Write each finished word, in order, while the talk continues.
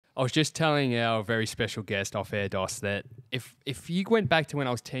I was just telling our very special guest off air, Dos, that if you went back to when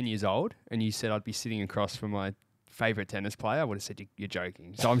I was 10 years old and you said I'd be sitting across from my favourite tennis player, I would have said you're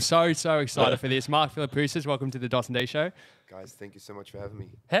joking. So I'm so excited for this. Mark Philippoussis, welcome to the dos&d show. Guys, thank you so much for having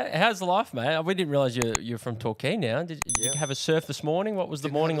me. How's life, mate? We didn't realise you're from Torquay now. Did you have a surf this morning? What was the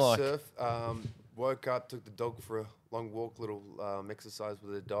morning like? Surf. Woke up, took the dog for a long walk, little exercise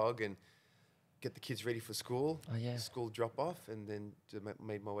with the dog, and get the kids ready for school. Oh, yeah. School drop off, and then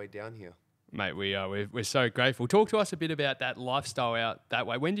made my way down here. Mate, we're so grateful. Talk to us a bit about that lifestyle out that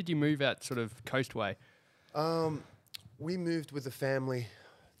way. When did you move out sort of coast way? We moved with the family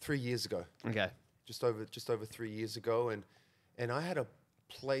 3 years ago. Okay. Just over 3 years ago, and I had a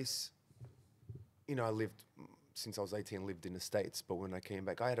place. You know, I lived since I was 18. Lived in the States, but when I came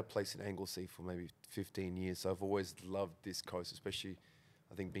back, I had a place in Anglesey for maybe 15 years. So I've always loved this coast, especially.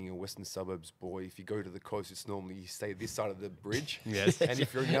 I think being a Western Suburbs boy, if you go to the coast, it's normally you stay this side of the bridge. Yes. And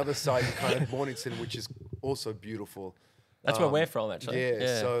if you're on the other side, you're kind of Mornington, which is also beautiful. That's where we're from, actually.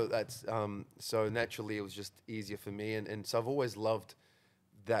 Yeah. So that's so naturally it was just easier for me, and so I've always loved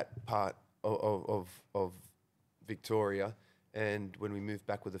that part of Victoria. And when we moved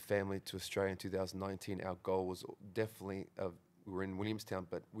back with the family to Australia in 2019, our goal was definitely we were in Williamstown,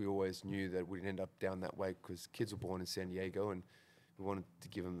 but we always knew that we'd end up down that way because kids were born in San Diego, and we wanted to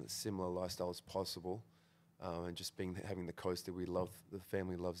give them a similar lifestyle as possible, and just having the coast that we love. The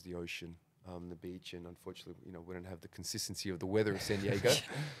family loves the ocean, the beach, and unfortunately, you know, we don't have the consistency of the weather in San Diego,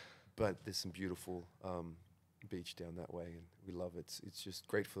 but there's some beautiful beach down that way, and we love it. It's just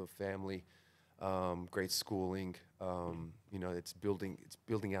great for the family, great schooling. You know, it's building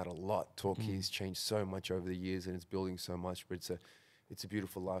out a lot. Torquay's changed so much over the years, and it's building so much. But it's a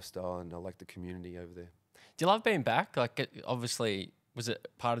beautiful lifestyle, and I like the community over there. Do you love being back? Like, obviously, was it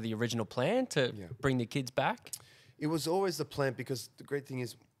part of the original plan to bring the kids back? It was always the plan, because the great thing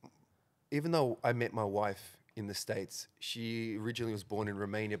is, even though I met my wife in the States, she originally was born in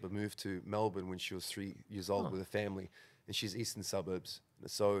Romania but moved to Melbourne when she was 3 years old with a family, and she's eastern suburbs.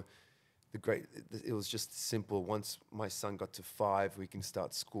 So it was just simple. Once my son got to 5, we can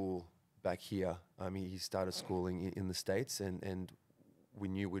start school back here. I mean, he started schooling in the States, and we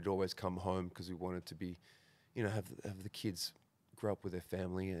knew we'd always come home because we wanted to be, you know, have the kids grow up with their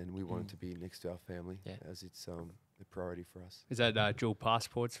family, and we wanted to be next to our family as it's a priority for us. Is that dual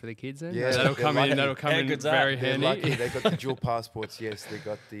passports for the kids then? Yeah, that'll come in very handy. Lucky. They got the dual passports. Yes, they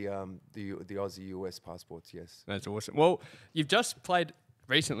got the Aussie US passports. Yes, that's awesome. Well, you've just played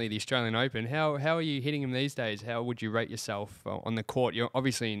recently the Australian Open. How are you hitting them these days? How would you rate yourself on the court? You're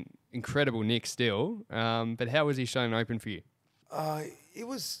obviously in incredible nick still, but how was the Australian Open for you? I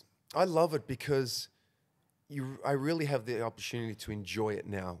love it because I really have the opportunity to enjoy it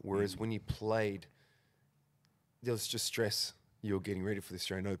now. Whereas when you played, there was just stress. You were getting ready for the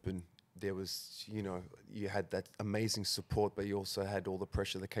Australian Open. There was, you know, you had that amazing support, but you also had all the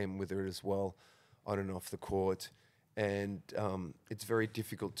pressure that came with it as well, on and off the court. And it's very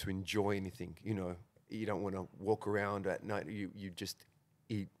difficult to enjoy anything. You know, you don't want to walk around at night. You just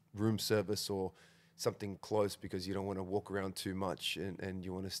eat room service or something close because you don't want to walk around too much, and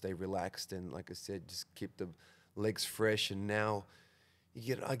you want to stay relaxed, and like I said, just keep the legs fresh. And now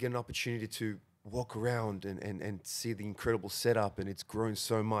I get an opportunity to walk around and see the incredible setup, and it's grown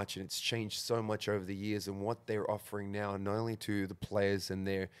so much, and it's changed so much over the years, and what they're offering now, not only to the players and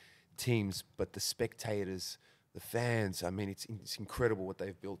their teams, but the spectators, the fans. I mean, it's incredible what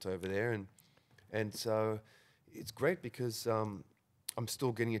they've built over there, and so it's great because I'm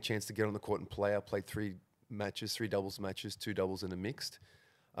still getting a chance to get on the court and play. I played 3 doubles matches, 2 doubles and a mixed.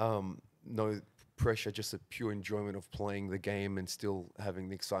 No pressure, just a pure enjoyment of playing the game and still having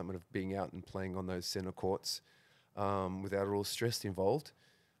the excitement of being out and playing on those center courts without all stress involved.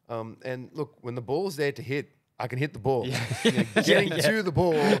 And look, when the ball's there to hit, I can hit the ball. Yeah. You know, getting to the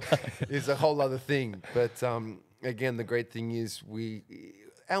ball is a whole other thing. But again, the great thing is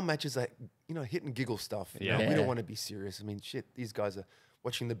our matches are, you know, hit and giggle stuff. You know, we don't want to be serious. I mean, shit, these guys are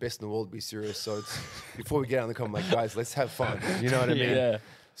watching the best in the world be serious. So it's before we get out in the comment, like, guys, let's have fun. You know what I mean? Yeah.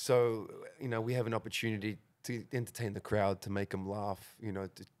 So, you know, we have an opportunity to entertain the crowd, to make them laugh, you know,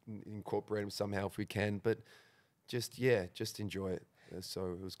 to incorporate them somehow if we can. But just enjoy it.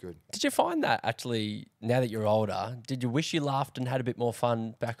 So it was good. Did you find that actually, now that you're older, did you wish you laughed and had a bit more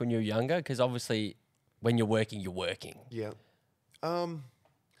fun back when you were younger? Because obviously when you're working, you're working. Yeah.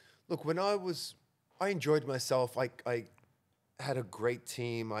 Look, when I enjoyed myself. I had a great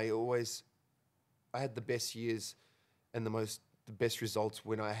team. I had the best years and the best results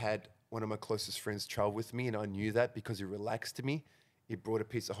when I had one of my closest friends travel with me, and I knew that because he relaxed me. He brought a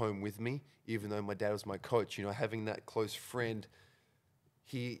piece of home with me, even though my dad was my coach. You know, having that close friend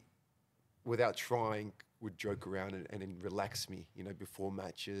he, without trying, would joke around and then relax me, before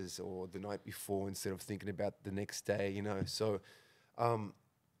matches or the night before instead of thinking about the next day, So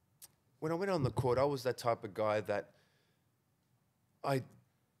when I went on the court, I was that type of guy that I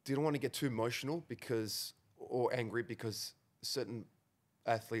didn't want to get too emotional or angry because certain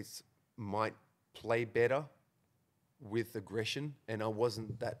athletes might play better with aggression, and I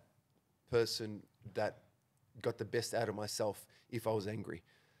wasn't that person that got the best out of myself if I was angry.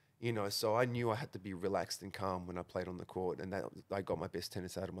 So I knew I had to be relaxed and calm when I played on the court, and that I got my best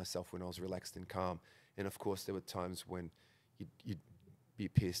tennis out of myself when I was relaxed and calm. And of course, there were times when you'd be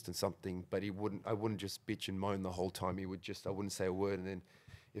pissed and something, but I wouldn't just bitch and moan the whole time. I wouldn't say a word, and then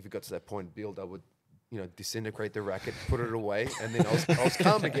if it got to that point, I would, disintegrate the racket, put it away, and then I was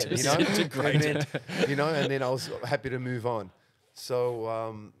calm again, and then I was happy to move on.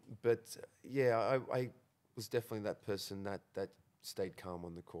 So, but yeah, I was definitely that person that stayed calm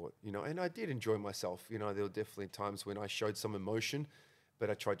on the court, and I did enjoy myself. There were definitely times when I showed some emotion, but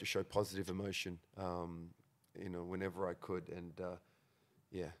I tried to show positive emotion, whenever I could. And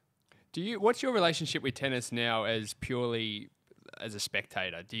yeah. What's your relationship with tennis now as purely as a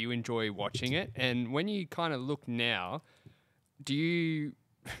spectator? Do you enjoy watching it? And when you kind of look now,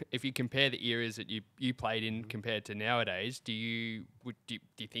 if you compare the eras that you played in compared to nowadays, do you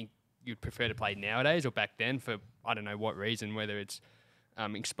think you'd prefer to play nowadays or back then for, I don't know what reason, whether it's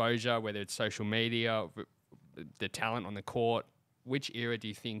exposure, whether it's social media, the talent on the court? Which era do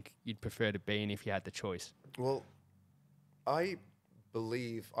you think you'd prefer to be in if you had the choice? Well, I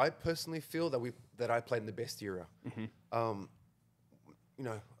personally feel that I played in the best era. Mm-hmm.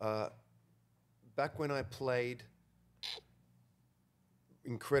 Back when I played,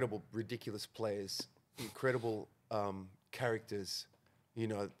 incredible, ridiculous players, incredible characters,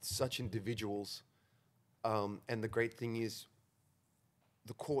 such individuals. And the great thing is,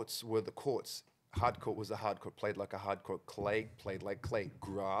 the courts were the courts. Hard court was a hard court, played like a hard court. Clay, played like clay.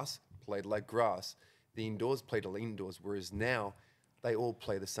 Grass, played like grass. The indoors played like indoors, whereas now they all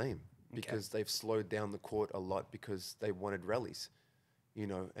play the same because they've slowed down the court a lot because they wanted rallies,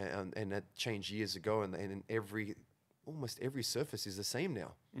 and that changed years ago, and almost every surface is the same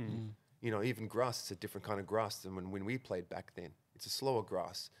now. Mm-hmm. Even grass, it's a different kind of grass than when we played back then. It's a slower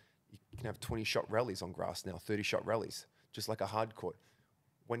grass. You can have 20-shot rallies on grass now, 30-shot rallies, just like a hard court.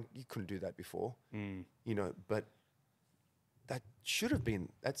 When you couldn't do that before, but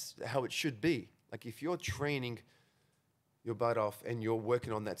that's how it should be. Like if you're training your butt off and you're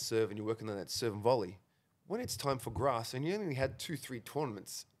working on that serve and you're working on that serve and volley, when it's time for grass and you only had 2-3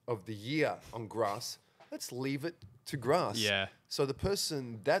 tournaments of the year on grass, let's leave it to grass. Yeah. So the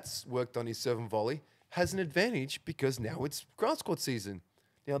person that's worked on his serve and volley has an advantage because now it's grass court season.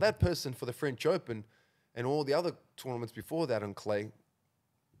 Now that person for the French Open and all the other tournaments before that on clay,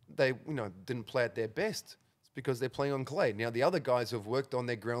 they didn't play at their best. It's because they're playing on clay. Now the other guys who have worked on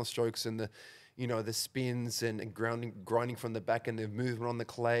their ground strokes and the spins and grinding from the back and their movement on the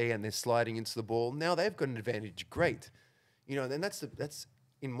clay and they're sliding into the ball, now they've got an advantage. Great. Then that's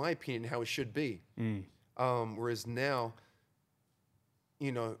in my opinion how it should be. Whereas now,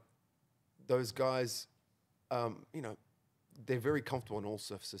 those guys, they're very comfortable on all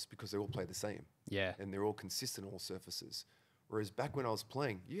surfaces because they all play the same. Yeah. And they're all consistent on all surfaces. Whereas back when I was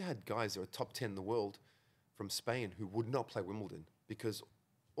playing, you had guys that were top 10 in the world from Spain who would not play Wimbledon because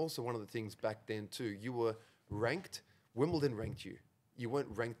also one of the things back then too, you were ranked, Wimbledon ranked you. You weren't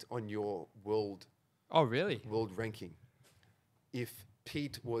ranked on your world. Oh, really? World ranking. If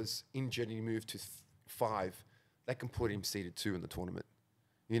Pete was injured and he moved to 5, that can put him seeded 2 in the tournament.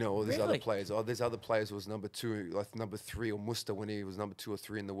 Or there's other players. Or there's other players who was number 2, like number 3, or Musta when he was number 2 or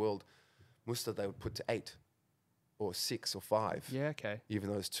 3 in the world. Musta they would put to 8 or 6 or 5. Yeah, okay.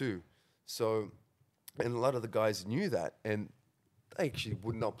 Even those 2. So, and a lot of the guys knew that, and they actually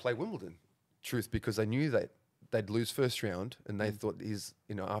would not play Wimbledon. Truth, because they knew that they'd lose first round, and they thought,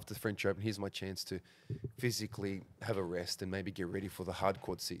 after the French Open, here's my chance to physically have a rest and maybe get ready for the hard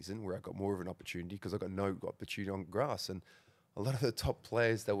court season, where I got more of an opportunity because I got no opportunity on grass. And a lot of the top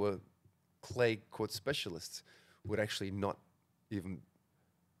players that were clay court specialists would actually not even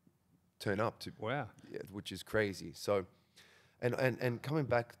turn up to. Wow. Yeah, which is crazy. So, and coming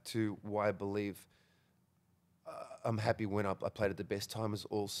back to why I believe I'm happy when I played at the best time is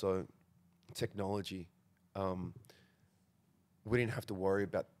also technology. We didn't have to worry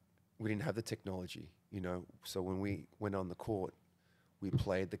about, we didn't have the technology, So when we went on the court, we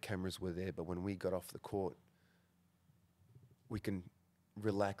played, the cameras were there, but when we got off the court, we can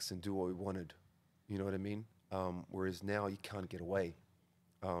relax and do what we wanted. You know what I mean? Whereas now you can't get away.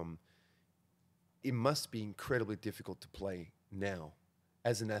 It must be incredibly difficult to play now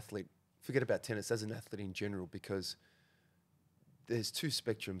as an athlete, forget about tennis, as an athlete in general, because there's two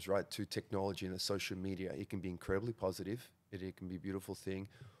spectrums, right, to technology and the social media. It can be incredibly positive, it can be a beautiful thing,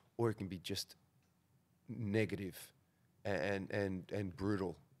 or it can be just negative and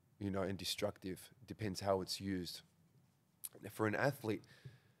brutal, and destructive. Depends how it's used. For an athlete,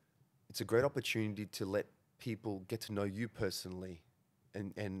 it's a great opportunity to let people get to know you personally.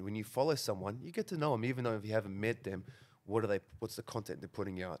 And when you follow someone, you get to know them, even though if you haven't met them. What's the content they're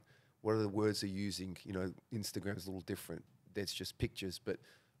putting out? What are the words they're using? Instagram's a little different. There's just pictures, but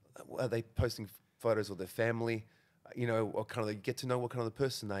are they posting photos of their family? Or kind of they get to know what kind of the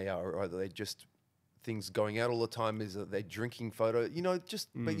person they are, or are they just things going out all the time? Is they drinking photo?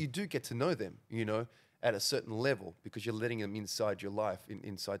 But you do get to know them, at a certain level, because you're letting them inside your life,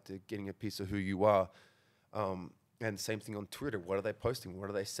 inside to getting a piece of who you are. And same thing on Twitter. What are they posting? What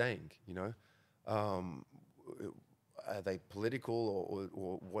are they saying? Are they political,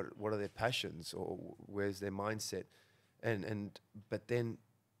 or what are their passions, or where's their mindset? But then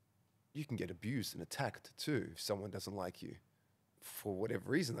you can get abused and attacked too if someone doesn't like you for whatever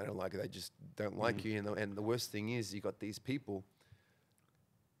reason. They don't like it. They just don't like you. And the worst thing is, you got these people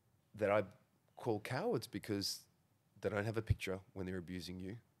that I call cowards because they don't have a picture when they're abusing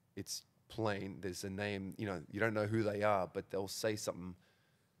you. It's plain. There's a name. You don't know who they are, but they'll say something,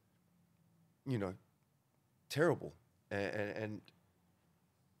 terrible. And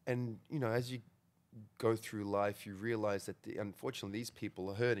as you go through life, you realize that unfortunately these people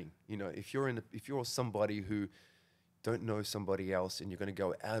are hurting. If you're somebody who don't know somebody else, and you're going to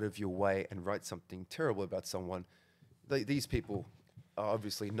go out of your way and write something terrible about someone, these people are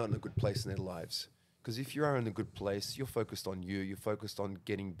obviously not in a good place in their lives. Because if you are in a good place, you're focused on you, you're focused on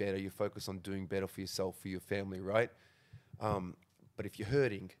getting better, you're focused on doing better for yourself, for your family, right? But if you're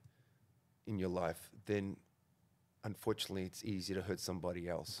hurting in your life, then unfortunately it's easy to hurt somebody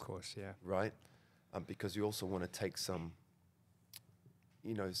else. Of course, yeah. Right? Because you also want to take some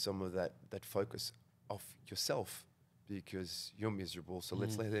of that focus off yourself, because you're miserable. So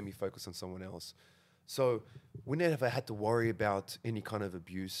let me focus on someone else. So we never had to worry about any kind of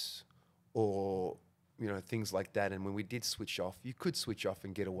abuse or things like that. And when we did switch off, you could switch off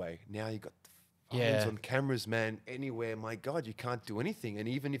and get away. Now you got phones on cameras, man, anywhere. My God, you can't do anything. And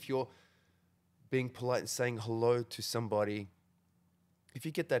even if you're being polite and saying hello to somebody, if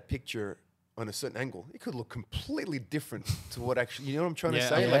you get that picture on a certain angle, it could look completely different to what actually, you know what I'm trying to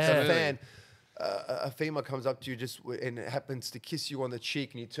say? Yeah. Like a fan, a female comes up to you and it happens to kiss you on the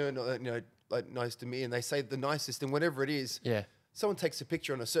cheek, and you turn, like, nice to me, and they say the nicest and whatever it is. Yeah. Someone takes a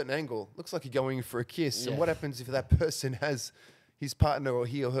picture on a certain angle, looks like you're going for a kiss. Yeah. And what happens if that person has his partner or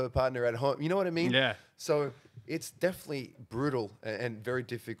he or her partner at home? You know what I mean? Yeah. So it's definitely brutal and very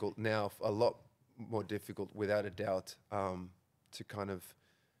difficult now, a lot more difficult without a doubt, to kind of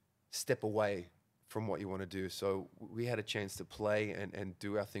step away from what you want to do. So we had a chance to play and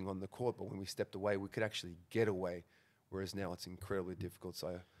do our thing on the court, but when we stepped away, we could actually get away, whereas now it's incredibly difficult.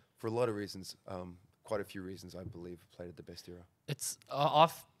 So for a lot of reasons, quite a few reasons, I believe, played at the best era. I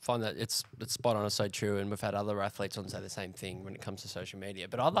find that it's spot on, it's so true, and we've had other athletes on say the same thing when it comes to social media.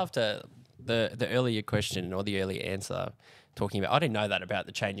 But I'd love to, the earlier question or the earlier answer, talking about, I didn't know that about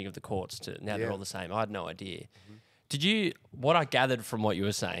the changing of the courts to now they're all the same. I had no idea. What I gathered from what you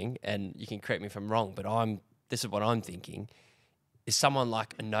were saying, and you can correct me if I'm wrong, but this is what I'm thinking, is someone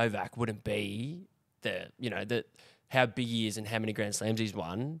like a Novak wouldn't be how big he is and how many Grand Slams he's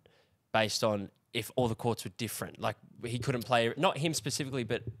won based on if all the courts were different. Like, he couldn't play, not him specifically,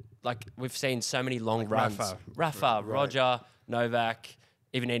 but like we've seen so many long runs. Rafa, Roger, Novak,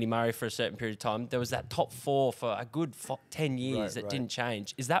 even Andy Murray for a certain period of time. There was that top four for a good 10 years that didn't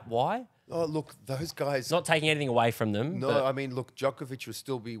change. Is that why? Oh, look, those guys... Not taking anything away from them. No, I mean, look, Djokovic will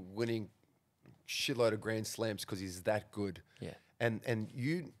still be winning shitload of Grand Slams because he's that good. Yeah. And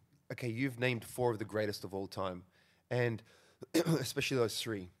you've named four of the greatest of all time. And especially those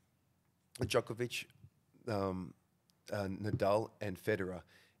three. Djokovic, Nadal, and Federer.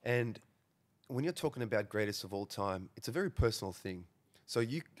 And when you're talking about greatest of all time, it's a very personal thing. So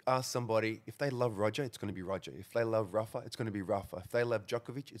you ask somebody, if they love Roger, it's going to be Roger. If they love Rafa, it's going to be Rafa. If they love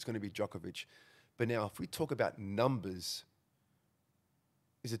Djokovic, it's going to be Djokovic. But now, if we talk about numbers,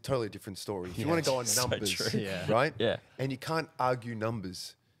 it's a totally different story. If you want to go on numbers, so true. right? Yeah. And you can't argue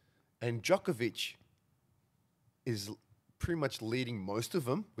numbers. And Djokovic is pretty much leading most of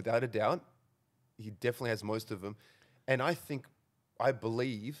them, without a doubt. He definitely has most of them. And I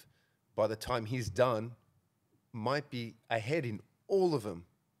believe, by the time he's done, might be ahead in all of them.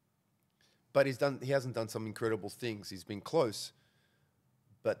 But he hasn't done some incredible things. He's been close.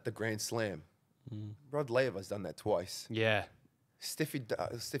 But the Grand Slam. Rod Laver has done that twice. Yeah.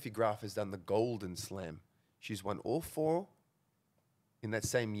 Steffi Graf has done the Golden Slam. She's won all 4 in that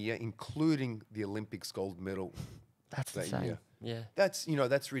same year, including the Olympics gold medal. That's that insane. year. Yeah.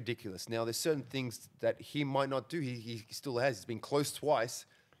 That's ridiculous. Now, there's certain things that he might not do. He still has. He's been close twice.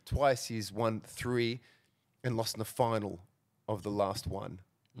 Twice he's won 3 and lost in the final of the last one.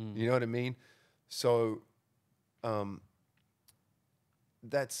 You know what I mean? So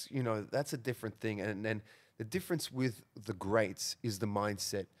that's a different thing. And then the difference with the greats is the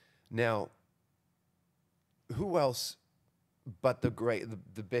mindset. Now, who else but the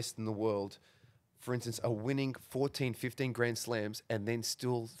best in the world, for instance, are winning 14, 15 Grand Slams and then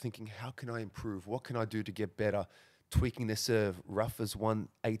still thinking, how can I improve? What can I do to get better? Tweaking their serve. Rafa's won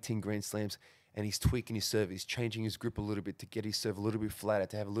 18 Grand Slams and he's tweaking his serve. He's changing his grip a little bit to get his serve a little bit flatter,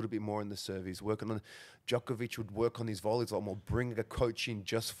 to have a little bit more in the serve. He's working on... Djokovic would work on his volleys a lot more, bring a coach in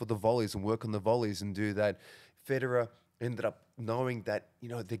just for the volleys and work on the volleys and do that. Federer ended up knowing that,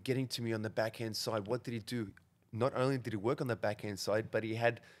 they're getting to me on the backhand side. What did he do? Not only did he work on the backhand side, but he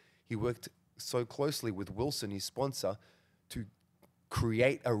worked so closely with Wilson, his sponsor, to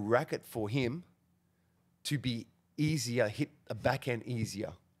create a racket for him to be easier, hit a backhand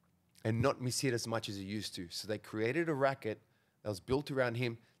easier and not miss hit as much as he used to. So they created a racket that was built around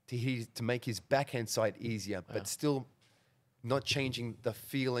him to make his backhand side easier, but still not changing the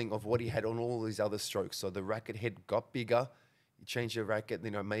feeling of what he had on all these other strokes. So the racket head got bigger. He changed the racket,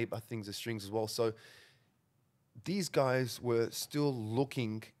 maybe things the strings as well. So these guys were still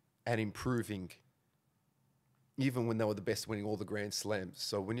looking at improving, even when they were the best, winning all the Grand Slams.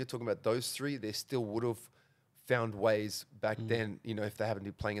 So when you're talking about those 3, they still would have found ways back then, if they haven't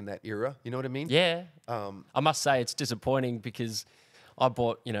been playing in that era. You know what I mean? Yeah. I must say it's disappointing because I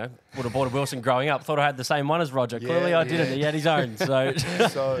would have bought a Wilson growing up. Thought I had the same one as Roger. Clearly I didn't. He had his own. So,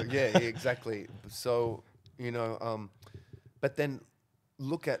 exactly. So, but then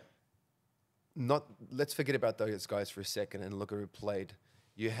look at... let's forget about those guys for a second and look at who played.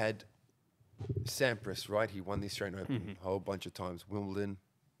 You had Sampras, right? He won the Australian Open a whole bunch of times. Wimbledon,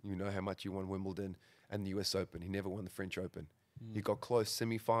 you know how much he won Wimbledon, and the US Open. He never won the French Open. He got close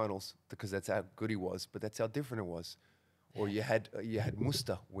semi-finals because that's how good he was, but that's how different it was. Or you had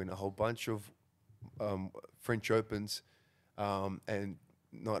Musta win a whole bunch of French Opens, and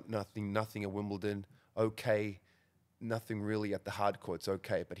nothing at Wimbledon. Okay, nothing really at the hard courts.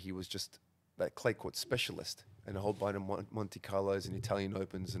 Okay, but he was just that clay court specialist, and a whole bunch of Monte Carlos and Italian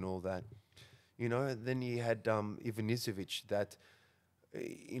Opens and all that. Then you had Ivanisevic that,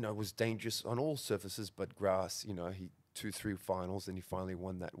 was dangerous on all surfaces but grass. He 2-3 finals, and he finally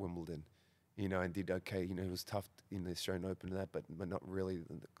won that Wimbledon. And did okay. He was tough in the Australian Open and that, but not really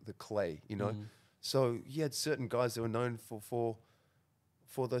the clay. So he had certain guys that were known for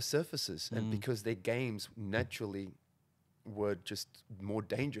those surfaces, and because their games naturally were just more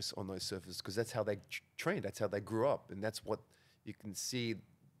dangerous on those surfaces, because that's how they trained, that's how they grew up, and that's what you can see.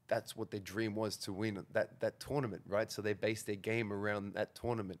 That's what their dream was, to win that tournament, right? So they based their game around that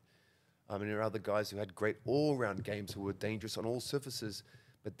tournament. And there are other guys who had great all-round games who were dangerous on all surfaces,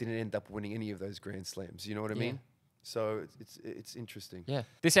 but didn't end up winning any of those Grand Slams. You know what I mean? So it's interesting. Yeah.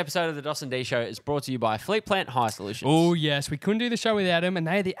 This episode of the dos&d show is brought to you by Fleet Plant Hire Solutions. Oh, yes. We couldn't do the show without them, and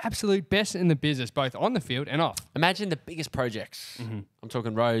they're the absolute best in the business, both on the field and off. Imagine the biggest projects. I'm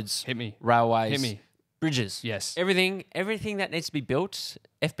talking roads, Hit me. railways, Hit me. bridges. Yes. Everything that needs to be built,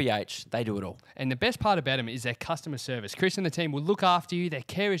 FBH, they do it all. And the best part about them is their customer service. Chris and the team will look after you. Their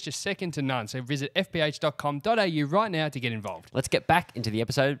care is just second to none. So visit fbh.com.au right now to get involved. Let's get back into the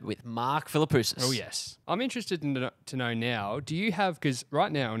episode with Mark Philippoussis. Oh, yes. I'm interested to know now, do you have, because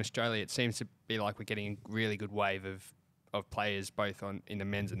right now in Australia, it seems to be like we're getting a really good wave of players both in the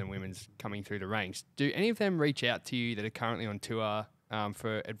men's and the women's coming through the ranks. Do any of them reach out to you that are currently on tour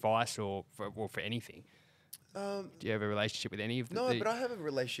for advice or for anything? Do you have a relationship with any of them? No, but I have a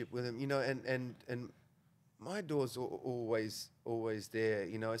relationship with them, and my door's always there,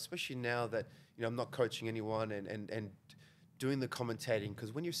 especially now that, I'm not coaching anyone and doing the commentating,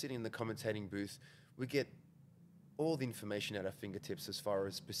 because when you're sitting in the commentating booth, we get all the information at our fingertips as far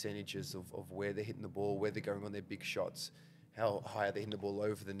as percentages of where they're hitting the ball, where they're going on their big shots, how high are they hitting the ball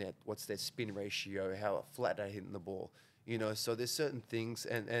over the net, what's their spin ratio, how flat are they hitting the ball, so there's certain things,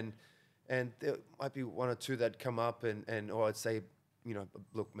 and there might be one or two that come up or I'd say,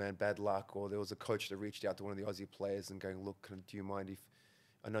 look, man, bad luck. Or there was a coach that reached out to one of the Aussie players and going, look, do you mind if,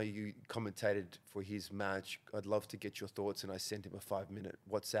 I know you commentated for his match, I'd love to get your thoughts. And I sent him a 5-minute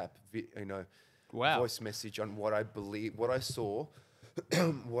WhatsApp, voice message on what I believe, what I saw,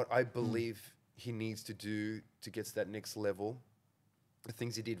 what I believe he needs to do to get to that next level, the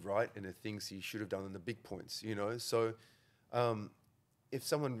things he did right and the things he should have done in the big points, So If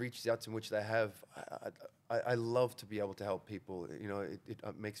someone reaches out to me, which they have, I love to be able to help people. You know,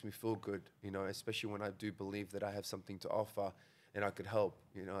 it makes me feel good, you know, especially when I do believe that I have something to offer and I could help.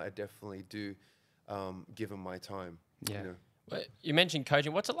 You know, I definitely do give them my time. Yeah. You know? Well, you mentioned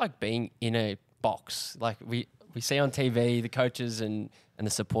coaching. What's it like being in a box? Like we see on TV the coaches and the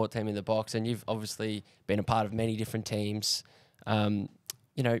support team in the box, and you've obviously been a part of many different teams. You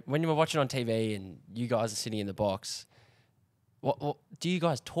know, when you were watching on TV and you guys are sitting in the box, what do you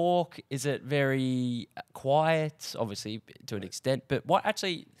guys talk? Is it very quiet? Obviously, to an extent, but what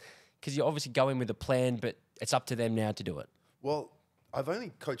actually? Because you obviously go in with a plan, but it's up to them now to do it. Well, I've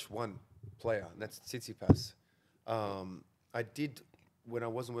only coached one player, and that's Tsitsipas. I did, when I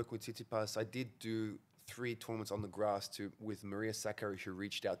wasn't working with Tsitsipas, I did do 3 tournaments on the grass with Maria Sakkari, who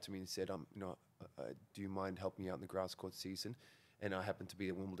reached out to me and said, do you mind helping me out in the grass court season? And I happened to be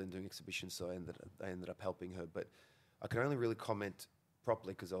at Wimbledon doing exhibitions, so I ended up helping her. But I can only really comment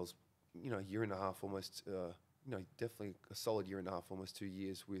properly because I was, you know, a year and a half almost, you know, definitely a solid year and a half, almost 2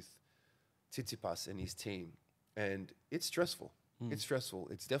 years with Tsitsipas and his team. And it's stressful. It's stressful.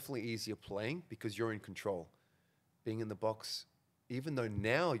 It's definitely easier playing because you're in control. Being in the box, even though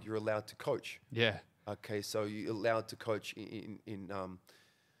now you're allowed to coach. Yeah. Okay, so you're allowed to coach in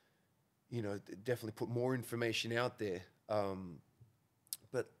you know, definitely put more information out there.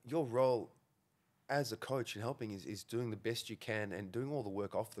 But your role as a coach and helping is doing the best you can and doing all the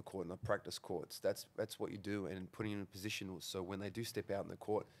work off the court and the practice courts. That's what you do, and putting in a position so when they do step out in the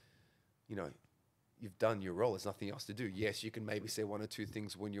court, you know, you've done your role. There's nothing else to do. Yes, you can maybe say 1 or 2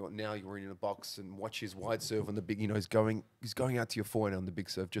 things when you're in a box and watch his wide serve on the big. You know, he's going out to your forehand on the big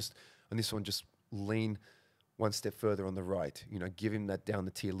serve. Just on this one, just lean 1 step further on the right. You know, give him that down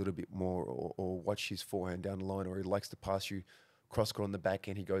the tee a little bit more, or watch his forehand down the line. Or he likes to pass you cross court on the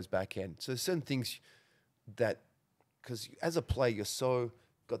backhand. He goes backhand. So there's certain things that, because as a player, you're so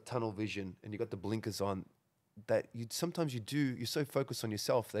got tunnel vision and you got the blinkers on that you're so focused on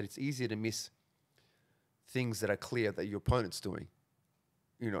yourself that it's easier to miss things that are clear that your opponent's doing,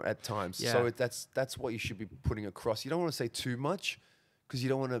 you know, at times. Yeah. So that's what you should be putting across. You don't want to say too much because you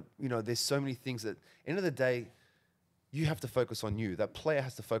don't want to, you know, there's so many things that, end of the day, you have to focus on you. That player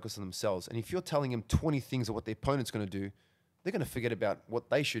has to focus on themselves. And if you're telling him 20 things of what their opponent's going to do, they're going to forget about what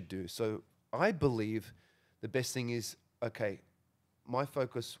they should do. So I believe the best thing is, okay, my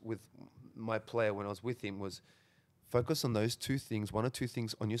focus with my player when I was with him was focus on those 2 things, 1 or 2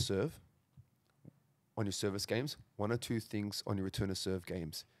 things on your serve, on your service games, 1 or 2 things on your return to serve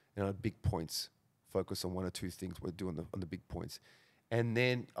games, and on big points, focus on 1 or 2 things we're doing on the big points. And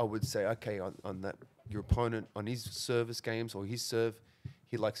then I would say, okay, on that, your opponent, on his service games or his serve,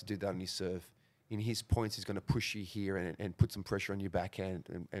 he likes to do that on his serve. In his points, he's going to push you here and put some pressure on your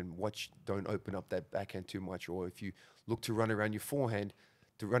backhand and watch, don't open up that backhand too much. Or if you look to run around your forehand,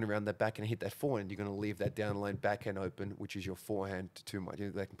 to run around that backhand and hit that forehand, you're going to leave that down line backhand open, which is your forehand, too much.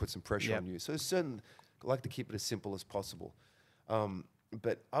 They can put some pressure on you. So I like to keep it as simple as possible.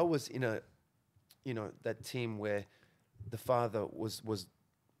 But I was in that team where the father was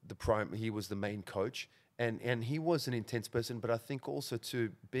he was the main coach, and he was an intense person. But I think also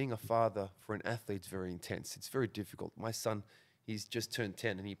too, being a father for an athlete is very intense. It's very difficult. My son, he's just turned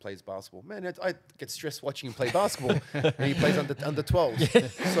 10 and he plays basketball. Man, I get stressed watching him play basketball, and he plays under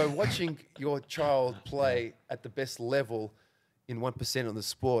 12s. So watching your child play at the best level in 1% on the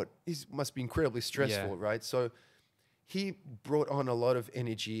sport must be incredibly stressful, right? So he brought on a lot of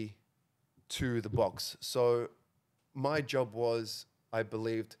energy to the box. So my job was, I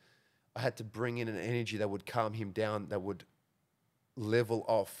believed, I had to bring in an energy that would calm him down, that would level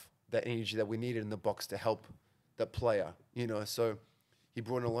off that energy that we needed in the box to help that player, you know. So he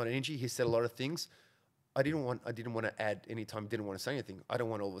brought in a lot of energy. He said a lot of things. I didn't want to add any time. Didn't want to say anything. I don't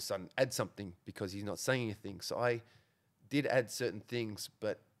want to all of a sudden add something because he's not saying anything. So I did add certain things,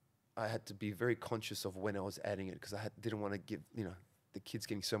 but I had to be very conscious of when I was adding it because didn't want to give, you know, the kids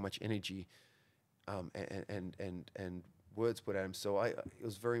getting so much energy and words put at him. So it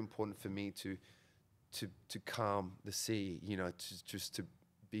was very important for me to calm the sea, you know, to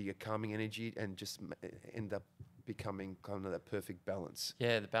be a calming energy and just end up becoming kind of that perfect balance.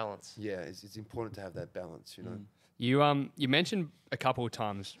 Yeah, the balance. Yeah, it's important to have that balance, you know. You mentioned a couple of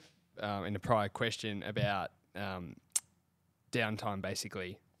times in the prior question about downtime,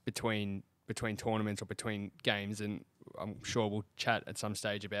 basically between tournaments or between games, and I'm sure we'll chat at some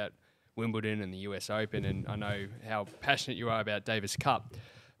stage about Wimbledon and the US Open, and I know how passionate you are about Davis Cup,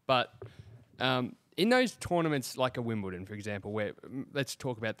 but in those tournaments like a Wimbledon, for example, where let's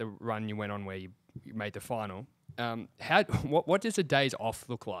talk about the run you went on where you made the final. what does a day's off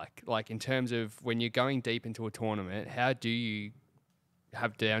look like? Like in terms of when you're going deep into a tournament, how do you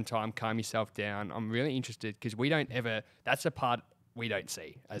have downtime, calm yourself down? I'm really interested because we don't ever. That's a part we don't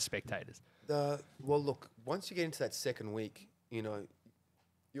see as spectators. Well, look, once you get into that second week, you know,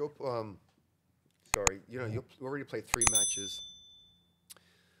 you're you already played 3 matches.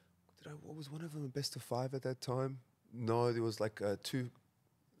 What was one of them a best of 5 at that time? No, there was like 2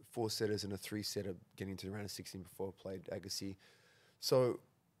 4-setters and a 3-setter getting to the round of 16 before I played Agassi. So,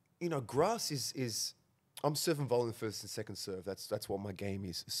 you know, grass is I'm serving volleying first and second serve. That's what my game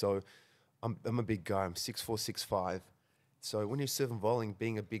is. So I'm a big guy. I'm 6'4", 6'5". So when you're serving volleying,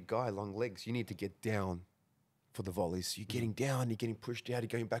 being a big guy, long legs, you need to get down for the volleys. You're getting down, you're getting pushed out, you're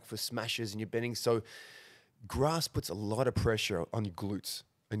going back for smashes and you're bending. So grass puts a lot of pressure on your glutes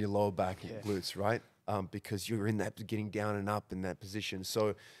and your lower back and glutes, right? Because you're in that getting down and up in that position.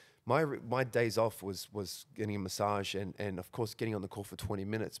 So my days off was getting a massage and of course getting on the court for 20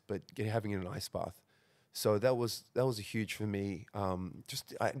 minutes, but having an ice bath. So that was a huge for me.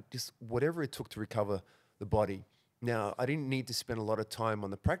 Just whatever it took to recover the body. Now I didn't need to spend a lot of time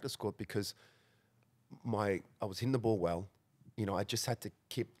on the practice court because I was hitting the ball well. You know, I just had to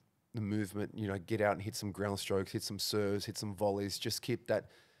keep the movement. You know, get out and hit some ground strokes, hit some serves, hit some volleys. Just keep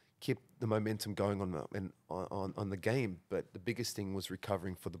the momentum going on the game. But the biggest thing was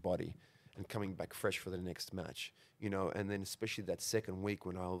recovering for the body and coming back fresh for the next match. You know, and then especially that second week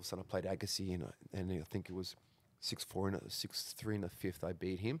when all of a sudden I played Agassi and I think it was 6-4 and 6-3 in the 5th. I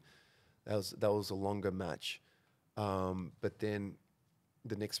beat him. That was a longer match. But then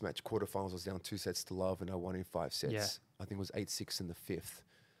the next match, quarterfinals, was down 2 sets to love, and I won in 5 sets. Yeah. I think it was 8-6 in the 5th.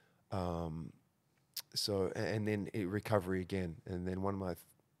 So and then recovery again, and then one of my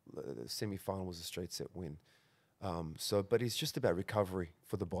semi-final was a straight set win. But it's just about recovery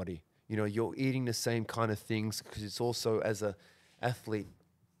for the body. You know, you're eating the same kind of things because it's also, as a athlete,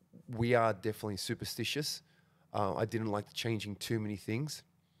 we are definitely superstitious. I didn't like changing too many things.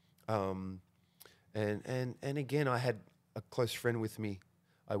 And again, I had a close friend with me.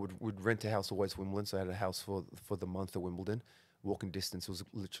 I would rent a house always Wimbledon, so I had a house for the month at Wimbledon. Walking distance, it was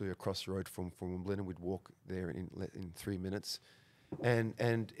literally across the road from Wimbledon, and we'd walk there in 3 minutes. And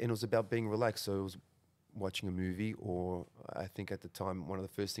it was about being relaxed. So it was watching a movie, or I think at the time one of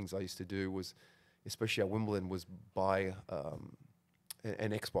the first things I used to do was, especially at Wimbledon, was buy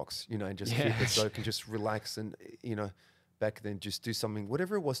an Xbox, you know, and just keep it so I can just relax and, you know, back then just do something,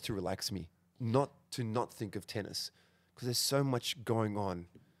 whatever it was to relax me, not think of tennis, because there's so much going on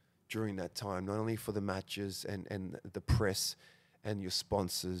during that time, not only for the matches and the press and your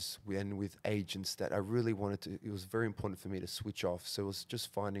sponsors and with agents, that I really wanted to, it was very important for me to switch off. So it was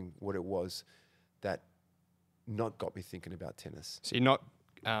just finding what it was that not got me thinking about tennis. So you're not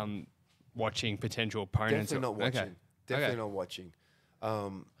watching potential opponents? Definitely not watching. Okay. Definitely not watching.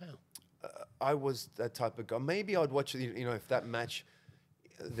 I was that type of guy. Maybe I'd watch, you know, if that match,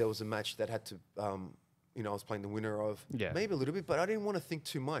 there was a match that had to, you know, I was playing the winner of, maybe a little bit, but I didn't want to think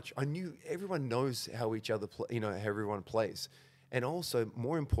too much. I knew everyone knows how each other, you know, how everyone plays. And also,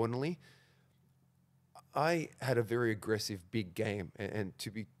 more importantly, I had a very aggressive big game. And to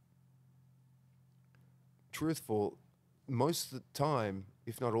be truthful, most of the time,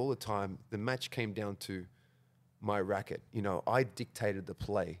 if not all the time, the match came down to my racket. You know, I dictated the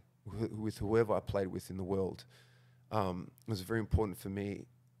play with whoever I played with in the world. It was very important for me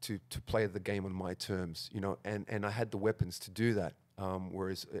to play the game on my terms, you know, and I had the weapons to do that.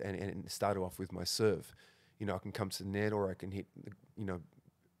 Whereas, and it started off with my serve. You know, I can come to the net or I can hit, you know,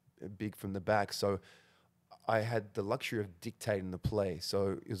 big from the back. So I had the luxury of dictating the play.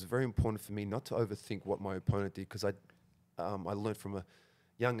 So it was very important for me not to overthink what my opponent did, because I learned from a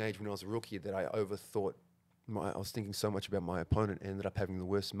young age when I was a rookie that I overthought. I was thinking so much about my opponent and ended up having the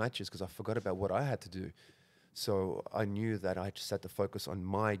worst matches because I forgot about what I had to do. So I knew that I just had to focus on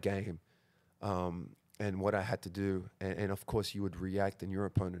my game and what I had to do. And of course, you would react, and your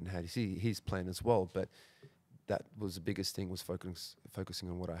opponent had his plan as well. But that was the biggest thing, was focusing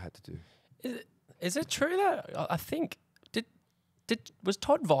on what I had to do. Is it true that I think was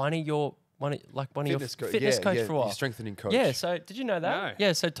Todd Viney one of your fitness coach for a while? Your strengthening coach. Yeah. So did you know that? No.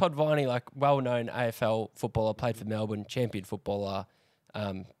 Yeah. So Todd Viney, like well-known AFL footballer, played for Melbourne, champion footballer,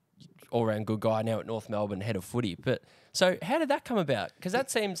 all-round good guy. Now at North Melbourne, head of footy. But so how did that come about? Because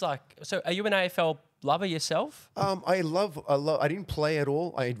that seems like. So are you an AFL lover yourself? I love. I didn't play at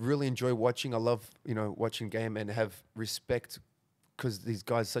all. I really enjoy watching. I love, you know, watching game and have respect, because these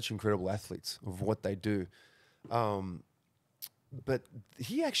guys are such incredible athletes of what they do. But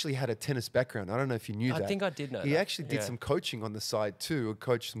he actually had a tennis background. I don't know if you knew that. I think I did know He that. actually did some coaching on the side too, or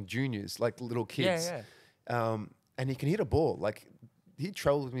coached some juniors, like little kids. Yeah, and he can hit a ball. Like he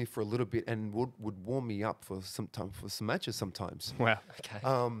traveled with me for a little bit and would warm me up for some matches sometimes. Wow. Okay.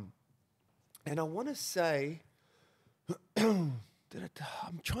 And I want to say, I'm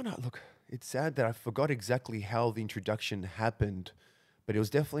trying to look. It's sad that I forgot exactly how the introduction happened, but it was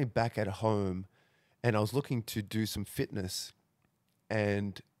definitely back at home, and I was looking to do some fitness,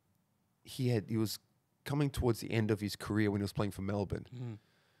 and he was coming towards the end of his career when he was playing for Melbourne.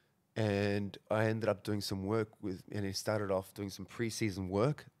 And I ended up doing some work and he started off doing some pre-season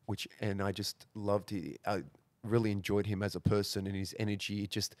work, and I just loved it. I really enjoyed him as a person and his energy.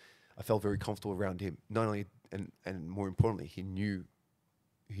 I felt very comfortable around him. Not only, and more importantly, he knew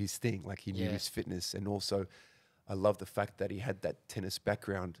his thing, like he knew his fitness. And also I love the fact that he had that tennis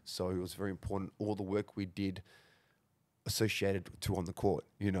background. So it was very important. All the work we did associated to on the court,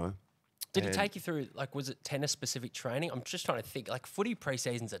 you know. Did he take you through, like, was it tennis-specific training? I'm just trying to think. Like, footy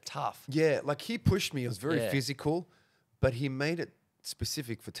pre-seasons are tough. Yeah, like he pushed me. It was very physical, but he made it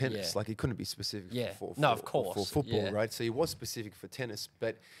specific for tennis. Yeah. Like he couldn't be specific for of course. for football, right? So he was specific for tennis,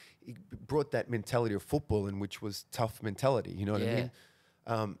 but he brought that mentality of football in, which was tough mentality. You know what I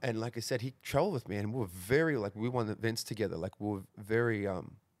mean? And like I said, he traveled with me, and we were very we won events together. Like we were very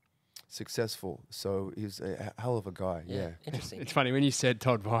successful. So he's a hell of a guy. Yeah. Interesting. It's funny when you said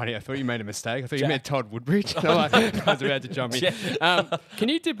Todd Viney, I thought you made a mistake. I thought you meant Todd Woodbridge. I was about to jump in. Can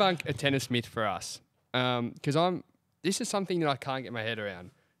you debunk a tennis myth for us? Because this is something that I can't get my head around.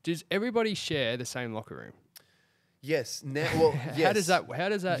 Does everybody share the same locker room? Yes. Now, well, yes. How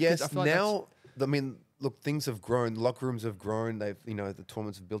does that? Yes. I feel Now, I mean, look, things have grown. Locker rooms have grown. The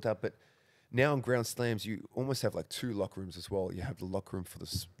tournaments have built up. But now in Grand Slams, you almost have like two locker rooms as well. You have the locker room for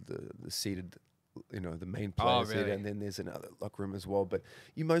the seated, the main players, really? and then there's another locker room as well. But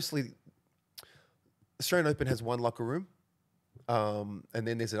you mostly, Australian Open has one locker room. And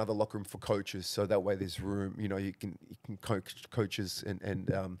then there's another locker room for coaches, so that way there's room. You can coach coaches and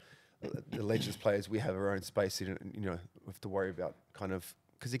the Legends players. We have our own space. We have to worry about kind of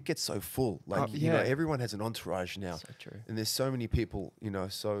because it gets so full. Like everyone has an entourage now, So true. and there's so many people.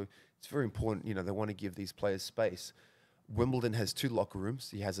 So it's very important. They want to give these players space. Wimbledon has two locker rooms.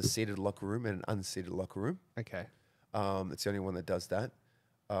 He has a seated locker room and an unseated locker room. Okay. It's the only one that does that.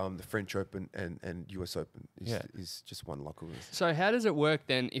 The French Open and US Open is just one locker room. So how does it work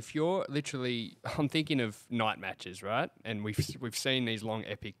then? If you're literally, I'm thinking of night matches, right? And we've seen these long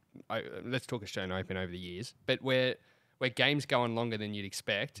epic. Let's talk Australian Open over the years, but where games go on longer than you'd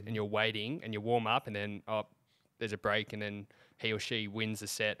expect, and you're waiting and you warm up, and then there's a break, and then he or she wins the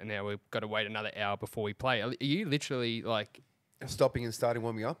set, and now we've got to wait another hour before we play. Are you literally like? Stopping and starting,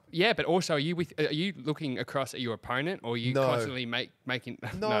 warming up. Yeah, but also, are you looking across at your opponent, or are you constantly making?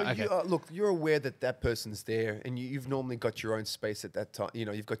 No, okay. Look, you're aware that person's there, and you've normally got your own space at that time.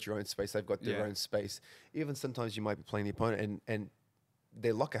 You've got your own space. They've got their own space. Even sometimes you might be playing the opponent, and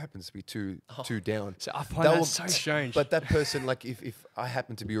their locker happens to be two down. So I find that so strange. But that person, like, if I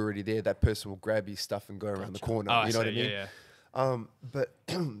happen to be already there, that person will grab his stuff and go around the corner. Oh, you know what I mean? Yeah. But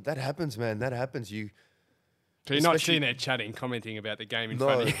that happens, man. That happens. So you're not sitting there chatting, commenting about the game in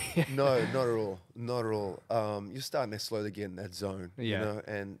front of you. No, not at all. Not at all. You're starting to slowly get in that zone. Yeah.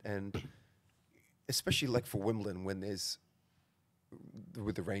 And especially like for Wimbledon when there's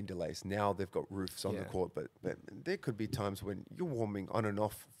with the rain delays. Now they've got roofs on the court, but there could be times when you're warming on and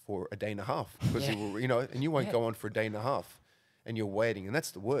off for a day and a half because and you won't go on for a day and a half, and you're waiting, and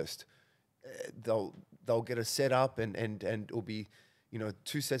that's the worst. They'll get a set up and it'll be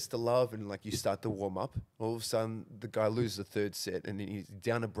 2 sets to love, and like you start to warm up. All of a sudden, the guy loses the third set, and then he's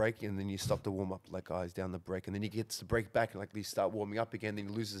down a break, and then you stop to warm up. Like, he's down the break, and then he gets the break back, and like you start warming up again. Then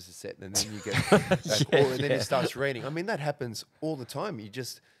he loses the set, and then you get back, and then it starts raining. I mean, that happens all the time.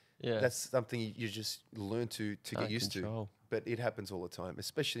 That's something you just learn to get used to. But it happens all the time,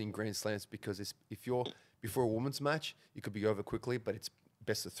 especially in Grand Slams, because if you're before a women's match, you could be over quickly, but it's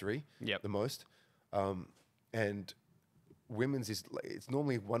best of 3, the most, and women's it's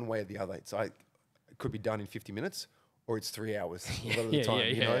normally one way or the other. It could be done in 50 minutes or it's 3 hours a lot of the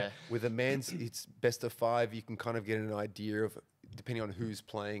time. With a men's, it's best of 5. You can kind of get an idea of, depending on who's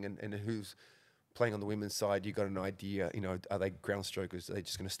playing and who's playing on the women's side, you got an idea, are they ground strokers? Are they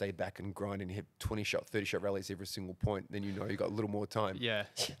just going to stay back and grind and hit 20-shot, 30-shot rallies every single point? Then you got a little more time. Yeah.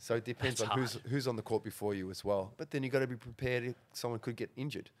 So it depends on who's on the court before you as well. But then you got to be prepared if someone could get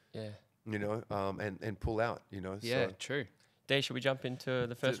injured. Yeah. And pull out, Yeah, so. true. D, should we jump into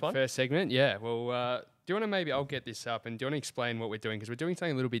the first one? First segment, yeah. Well, do you want to I'll get this up, and do you want to explain what we're doing? Because we're doing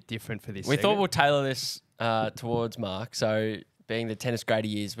something a little bit different for this We segment. thought we'll tailor this towards Mark. So being the tennis grade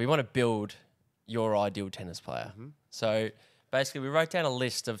he is, we want to build your ideal tennis player. So basically we wrote down a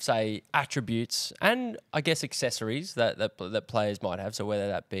list of, say, attributes and I guess accessories that players might have. So whether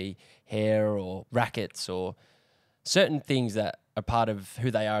that be hair or rackets or certain things that are part of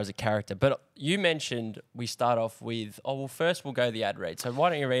who they are as a character. But you mentioned we start off with, first we'll go the ad read. So why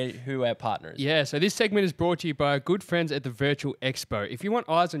don't you read who our partner is? Yeah, so this segment is brought to you by our good friends at the Virtual Expo. If you want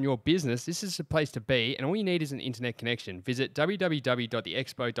eyes on your business, this is the place to be, and all you need is an internet connection. Visit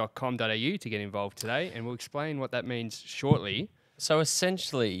www.theexpo.com.au to get involved today, and we'll explain what that means shortly. So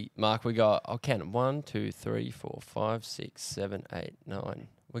essentially, Mark, we got, I'll count them, 1, 2, 3, 4, 5, 6, 7, 8, 9.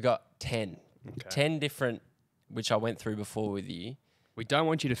 We got 10. Okay. 10 different, which I went through before with you. We don't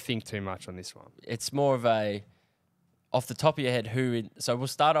want you to think too much on this one. It's more of a, off the top of your head, so we'll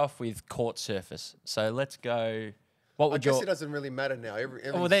start off with court surface. So let's go, I guess it doesn't really matter now.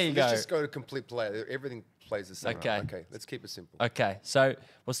 there you let's go. just go to complete play. Everything plays the same. Okay. Right? Okay, let's keep it simple. Okay, so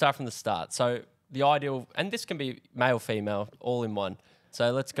we'll start from the start. So the ideal, and this can be male, female, all in one.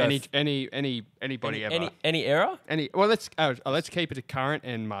 So let's go. Anybody ever. Any era? Let's keep it to current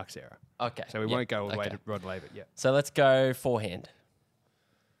and Mark's era. Okay. So we won't go all the way to Rod Laver. Yeah. So let's go forehand.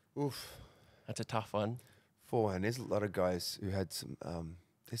 Oof. That's a tough one. Forehand. There's a lot of guys who had some.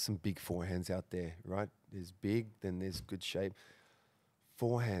 There's some big forehands out there, right? There's big, then there's good shape.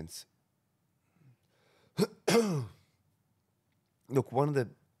 Forehands. Look, one of the.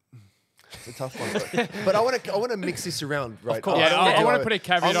 It's a tough one, but I want to mix this around, right? Of course. I want to put a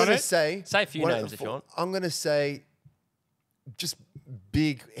caveat on it. Say a few names if you want. I'm going to say, just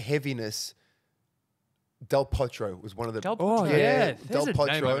big heaviness. Del Potro was one of the. Del Oh, Potro. yeah. Del There's a name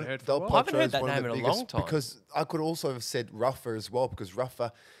I haven't Potro. heard for Del a while. Potro I haven't heard is that one of name the in a biggest long time. because I could also have said Ruffer as well because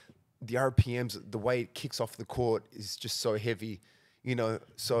Ruffer, the RPMs, the way it kicks off the court is just so heavy, you know.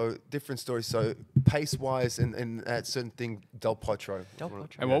 So different stories. So pace wise and certain thing, Del Potro. Del Potro.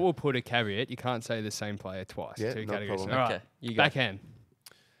 And what we'll put a caveat, you can't say the same player twice. Yeah, Two no categories. problem. All right. Okay, you go. Backhand.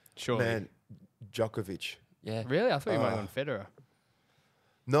 Surely. Man, Djokovic. Yeah. Really? I thought you might have gone Federer.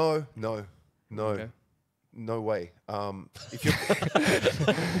 No. Okay. No way. If you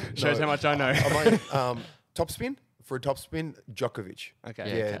Shows how much I know. Topspin for a topspin, Djokovic. Okay.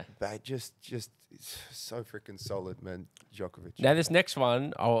 Yeah. Yeah, okay. but just it's so freaking solid, man. Djokovic. Now this next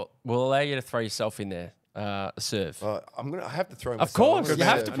one, we'll allow you to throw yourself in there. Serve. I have to throw. Of myself. course, I'm you gonna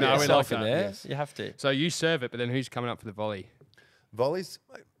have to serve. put No, we yourself like in that, there. yes. You have to. So you serve it, but then who's coming up for the volley? Volleys.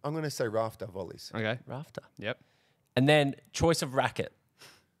 I'm going to say rafter volleys. Okay. Rafter. Yep. And then choice of racket.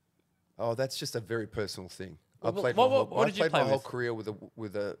 Oh, that's just a very personal thing. I What- played what- my whole, what did you I played play my whole with? career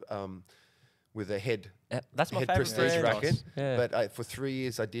with a head That's my head favorite prestige brand. racket. Yeah. But for 3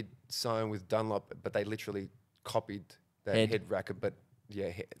 years I did sign with Dunlop, but they literally copied that Head. head racket. But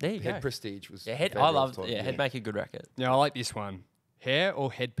yeah, There you head go. prestige was yeah, head. very I well love. taught, Yeah, head make a good racket. Now I like this one. Hair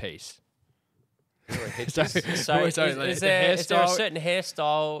or headpiece? Or a head So- piece. So So is, the is there a hairstyle- certain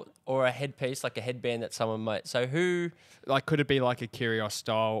hairstyle or a headpiece, like a headband that someone might? So who? Like, could it be like a Kyrgios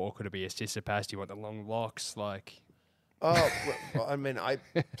style, or could it be a Tsitsipas? Do you want the long locks? Like, Oh, well, I mean,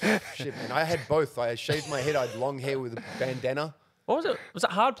 shit, man. I had both. I shaved my head. I had long hair with a bandana. What was it? Was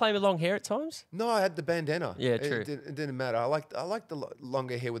it hard playing with long hair at times? No, I had the bandana. Yeah, true. It didn't matter. I liked the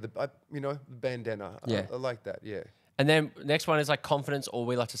longer hair with the bandana. Yeah. I like that. Yeah. And then next one is like confidence, or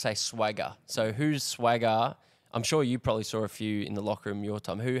we like to say swagger. So who's swagger? I'm sure you probably saw a few in the locker room your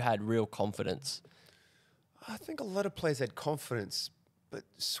time. Who had real confidence? I think a lot of players had confidence, but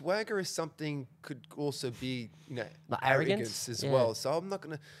swagger is something could also be, Like arrogance as Yeah. well. So I'm not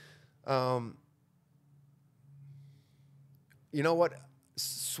gonna. You know what?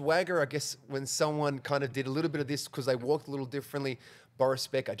 Swagger, I guess, when someone kind of did a little bit of this because they walked a little differently. Boris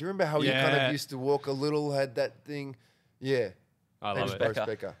Becker. Do you remember how he kind Yeah. of used to walk a little, had that thing? Yeah. I Thanks, love it. Boris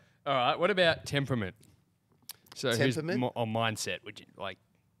Becker. Becker. All right. What about temperament? So Temperament? who's on mindset? Would you like?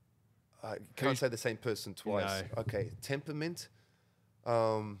 Can't say the same person twice. No. Okay, temperament.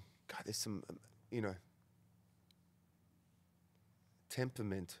 God, there's some,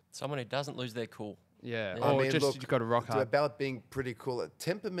 temperament. Someone who doesn't lose their cool. Yeah. Yeah. Or I mean, just look, you've got to rock it's hard. about being pretty cool.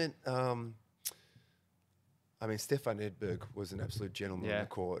 Temperament. I mean, Stefan Edberg was an absolute gentleman on Yeah. the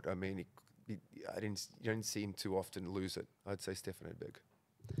court. I mean, you don't see him too often lose it. I'd say Stefan Edberg.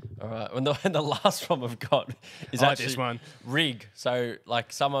 All right. And the last one we've got is I like actually this one. rig. So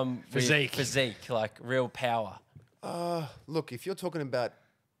like someone Physique. with physique, like real power. Look, if you're talking about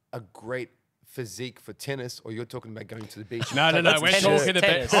a great physique for tennis, or you're talking about going to the beach. No, That's we're tennis. talking the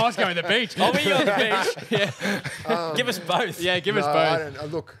Tennis. beach. I was going to the beach. Oh, we on the beach. yeah. Give us both. Yeah, give us No, both. I don't know.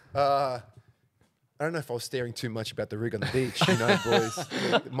 Look, I don't know if I was staring too much about the rig on the beach, boys.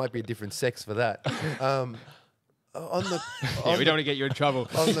 It might be a different sex for that. On the Yeah, we don't want to get you in trouble.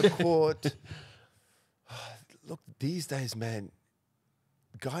 on the court. look, these days, man,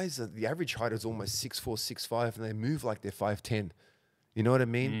 guys, the average height is almost 6'4", 6'5", and they move like they're 5'10". You know what I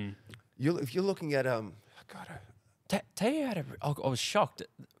mean? If you're looking at God, Tell you how to. I was shocked.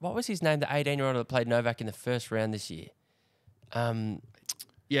 What was his name? The 18-year-old that played Novak in the first round this year. Yeah.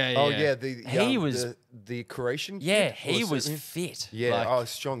 He was the Croatian. Yeah, kid, he or was something? fit. Yeah, Like,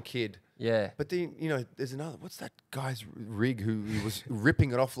 strong kid. yeah. But then, there's another. What's that guy's rig who he was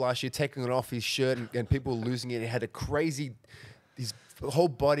ripping it off last year, taking it off his shirt, and people were losing it. He had a crazy. His whole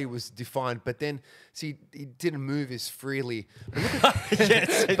body was defined, but then he didn't move as freely. But, look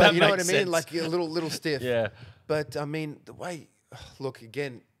at, but you know what I mean? sense. Like a little stiff. Yeah. But I mean, the way, look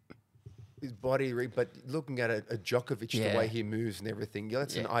again, his body, but looking at a Djokovic, the way he moves and everything,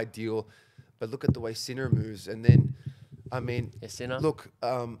 that's an ideal. But look at the way Sinner moves, and then, I mean, Sinner. look,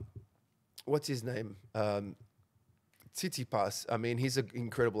 what's his name? Tsitsipas. I mean, he's an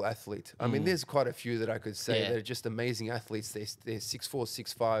incredible athlete. I mean, there's quite a few that I could say that are just amazing athletes. They're 6'4",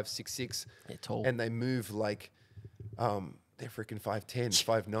 6'5", 6'6", They're tall. and they move like they're freaking 5'10",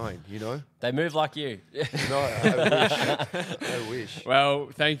 5'9", you know? They move like you. No, I wish. I wish. Well,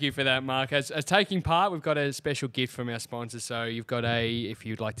 thank you for that, Mark. As taking part, we've got a special gift from our sponsors. So you've got if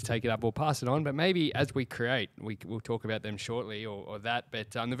you'd like to take it up, we'll pass it on. But maybe as we create, we'll talk about them shortly or that. But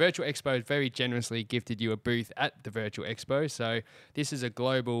the Virtual Expo has very generously gifted you a booth at the Virtual Expo. So this is a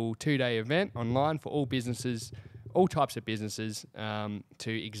global 2-day event online for all businesses, all types of businesses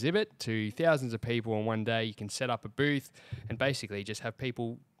to exhibit to thousands of people on one day. You can set up a booth and basically just have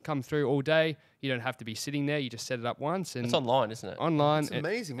people come through all day. You don't have to be sitting there. You just set it up once. And It's online, isn't it? Online. It's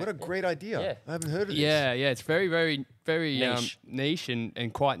amazing. What a great idea. Yeah. I haven't heard of this. Yeah. It's very, very, very Niche. niche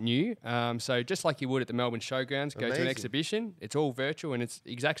and quite new. So just like you would at the Melbourne Showgrounds, go to an Amazing. exhibition. It's all virtual and it's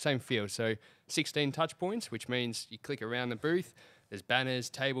the exact same feel. So 16 touch points, which means you click around the booth. There's banners,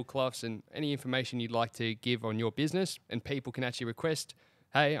 tablecloths, and any information you'd like to give on your business. And people can actually request,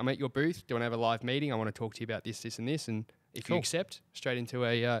 hey, I'm at your booth. Do you want to have a live meeting? I want to talk to you about this, and this. And if you accept, straight into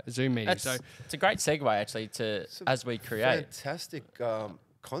a Zoom meeting. It's a great segue, actually, as we create. Fantastic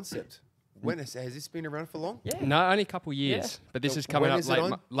concept. When has this been around for long? Yeah. No, only a couple of years. Yeah. But this So is coming when up is it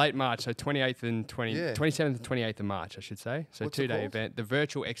on? late March, so 27th and 28th of March, I should say. So What's it 2-day called? event, the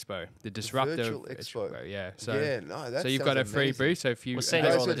Virtual Expo, the disruptive Virtual Expo. Yeah. So that so you've sounds got a free amazing. booth. So if you We'll You send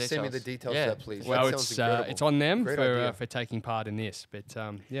guys all the got to send me the details. details Yeah. of that, please. well, That sounds incredible. it's on them Great idea. for taking part in this. But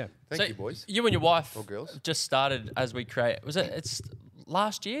yeah. Thank you, boys. You and your wife Or girls. just started as we create. It's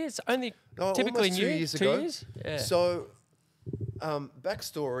last year? It's only No, typically almost new. 2 years 2 ago. years? Yeah. So,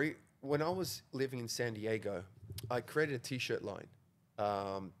 backstory: when I was living in San Diego, I created a T-shirt line,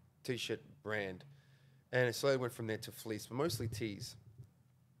 T-shirt brand, and it slowly went from there to fleece, but mostly tees.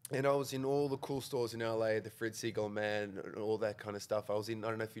 And I was in all the cool stores in LA, the Fred Seagull Man, and all that kind of stuff. I was in, I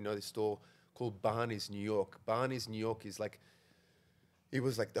don't know if you know this store called Barney's New York. Barney's New York is like, it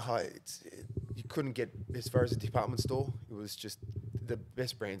was like the high, you couldn't get, as far as a department store, it was just the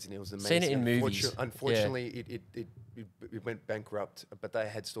best brands in there. It was amazing. Seen it in movies. Unfortunately, it went bankrupt, but they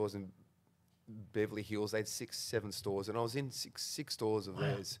had stores in Beverly Hills. They had 6-7 stores, and I was in six stores of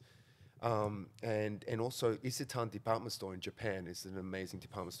theirs. And also Isetan department store in Japan is an amazing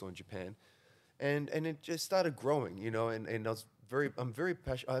department store in Japan, and it just started growing, and I'm very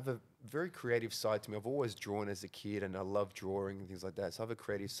passionate. I have a very creative side to me. I've always drawn as a kid, and I love drawing and things like that. So I have a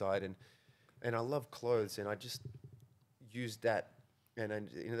creative side, and I love clothes, and I just used that, and I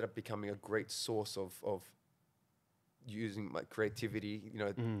ended up becoming a great source of using my creativity,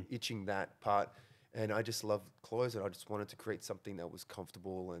 itching that part. And I just love clothes, and I just wanted to create something that was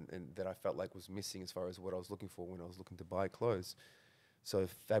comfortable and that I felt like was missing as far as what I was looking for when I was looking to buy clothes. So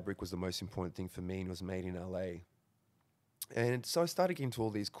fabric was the most important thing for me, and it was made in LA. And so I started getting to all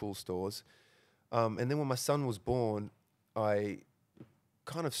these cool stores. And then when my son was born, I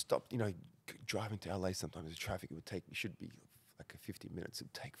kind of stopped, driving to LA sometimes the traffic it should be like 50 minutes. It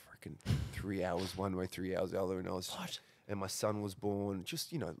would take freaking 3 hours one way, 3 hours the other. And I was... What? And my son was born,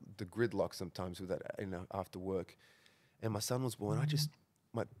 just, the gridlock sometimes with that, after work. And my son was born. I just,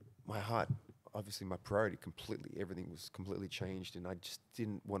 my heart, obviously my priority everything was completely changed. And I just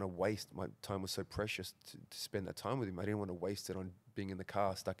didn't want to waste, my time was so precious to spend that time with him. I didn't want to waste it on being in the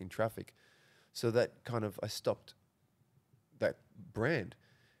car, stuck in traffic. So that I stopped that brand.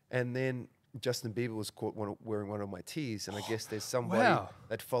 And then Justin Bieber was caught wearing one of my tees. And I guess there's somebody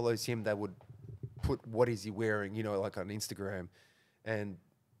that follows him that would put what is he wearing, like on Instagram, and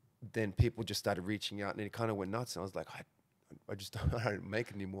then people just started reaching out, and it kind of went nuts. And I was like, I don't make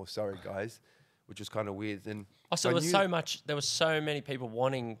it anymore. Sorry, guys. which was kind of weird. And Oh, so I there was so many people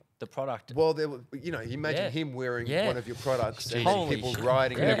wanting the product. Well, there were, you imagine him wearing one of your products, and then Holy people shit.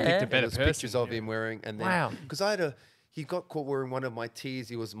 writing Yeah. it, Picked a and better there's pictures person, of him wearing, and then Wow. because he got caught wearing one of my tees.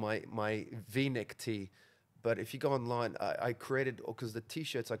 It was my V-neck tee. But if you go online, I created, because the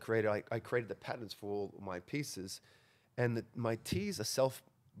T-shirts I created the patterns for all my pieces, and my tees are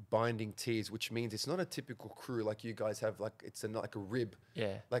self-binding tees, which means it's not a typical crew like you guys have. Like it's like a rib.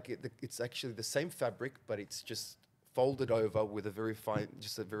 Yeah. Like it's actually the same fabric, but it's just folded over with a very fine,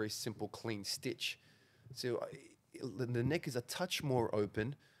 just a very simple, clean stitch. So the neck is a touch more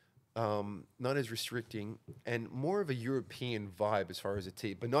open, not as restricting, and more of a European vibe as far as a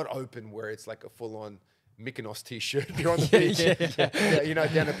tee, but not open where it's like a full-on Mykonos t-shirt. You're on the beach, yeah,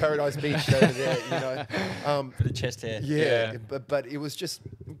 down at Paradise Beach over there, Bit of chest hair. Yeah. But it was just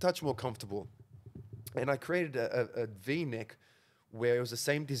a touch more comfortable. And I created a V-neck where it was the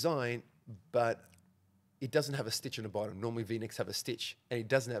same design, but it doesn't have a stitch on the bottom. Normally V-necks have a stitch, and it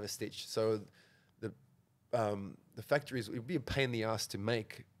doesn't have a stitch. So the factories, it would be a pain in the ass to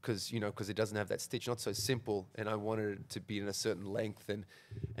make because it doesn't have that stitch. Not so simple, and I wanted it to be in a certain length and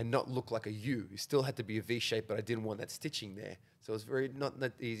not look like a U. It still had to be a V shape, but I didn't want that stitching there. So it was not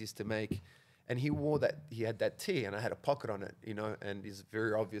the easiest to make. And he had that T, and I had a pocket on it, and it's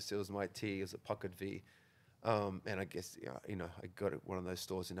very obvious it was my T. It was a pocket V. And I guess, I got it at one of those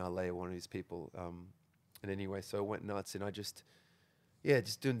stores in LA, one of these people. And anyway, so I went nuts, and I just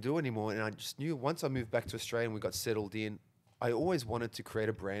didn't do it anymore. And I just knew once I moved back to Australia and we got settled in, I always wanted to create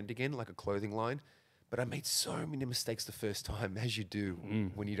a brand again, like a clothing line. But I made so many mistakes the first time, as you do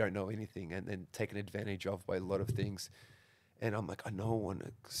when you don't know anything, and then taken advantage of by a lot of things. And I'm like, I know I want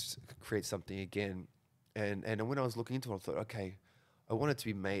to create something again. And when I was looking into it, I thought, okay, I want it to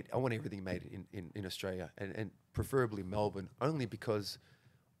be made. I want everything made in Australia, and preferably Melbourne, only because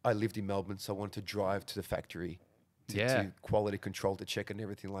I lived in Melbourne, so I wanted to drive to the factory to quality control to check and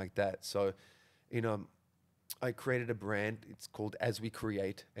everything like that. So, I created a brand. It's called As We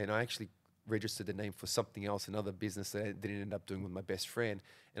Create, and I actually registered the name for something else, another business that I didn't end up doing with my best friend,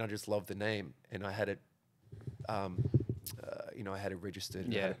 and I just loved the name, and I had it. I had it registered,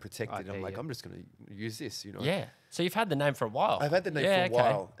 and I had it protected. I'm like, I'm just going to use this, Yeah. So you've had the name for a while. I've had the name for a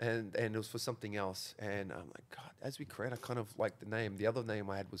while, and it was for something else. And I'm like, God, As We Create, I kind of like the name. The other name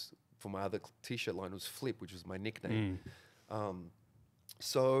I had was for my other T-shirt line was Flip, which was my nickname.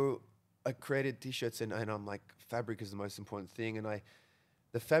 So I created T-shirts, and I'm like, fabric is the most important thing. And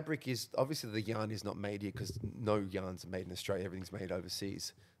the fabric is, obviously the yarn is not made here because no yarns are made in Australia. Everything's made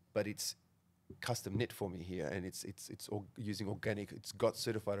overseas, but it's custom knit for me here, and it's using organic. It's got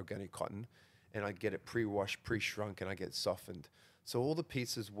certified organic cotton, and I get it pre-washed, pre-shrunk, and I get it softened. So all the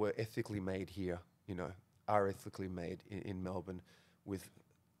pieces were ethically made here, are ethically made in Melbourne with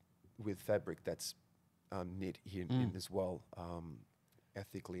fabric that's knit here in as well,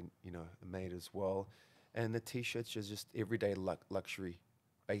 ethically, made as well. And the T-shirts are just everyday luxury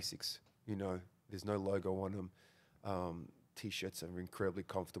basics. There's no logo on them. T-shirts are incredibly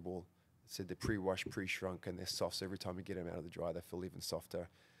comfortable. Said they're pre-washed, pre-shrunk, and they're soft. So every time you get them out of the dryer, they feel even softer.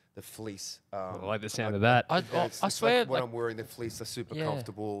 The fleece. I like the sound of that. I swear, like what I'm wearing, the fleece are super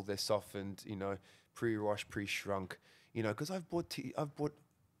comfortable. They're softened, pre-washed, pre-shrunk. Because I've bought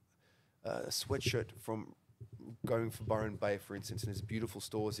a sweatshirt from going for Byron Bay, for instance, and there's beautiful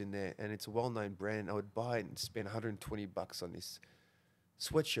stores in there, and it's a well-known brand. I would buy it and spend $120 on this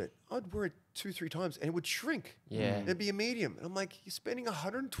sweatshirt. I'd wear it 2-3 times and it would shrink. Yeah. It'd be a medium. And I'm like, you're spending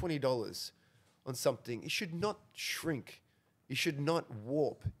 $120 on something. It should not shrink. It should not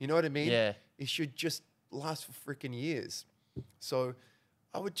warp. You know what I mean? Yeah. It should just last for freaking years. So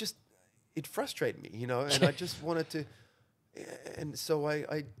it frustrated me, and I just wanted to, and so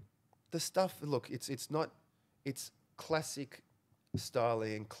the stuff, look, it's classic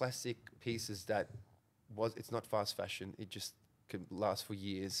styling and classic pieces it's not fast fashion. It just can last for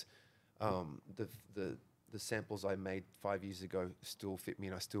years. The samples I made 5 years ago still fit me,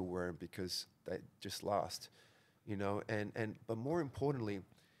 and I still wear them because they just last, but more importantly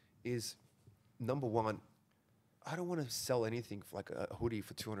is, number one, I don't want to sell anything for like a hoodie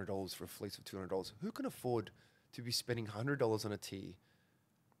for $200, for a fleece for $200. Who can afford to be spending $100 on a tee?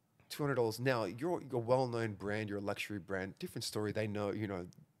 $200 now. You're a well-known brand. You're a luxury brand. Different story. They know.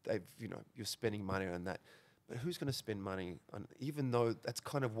 You're spending money on that. But who's going to spend money on? Even though that's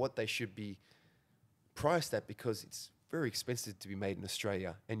kind of what they should be priced at, because it's very expensive to be made in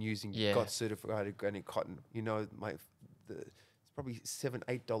Australia and using GOT certified organic cotton. It's probably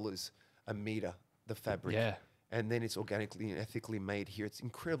 $7-8 a meter, the fabric. Yeah. And then it's organically and ethically made here. It's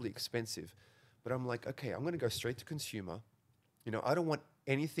incredibly expensive. But I'm like, okay, I'm going to go straight to consumer. You know, I don't want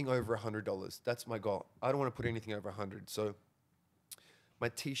anything over $100. That's my goal. I don't want to put anything over 100. So my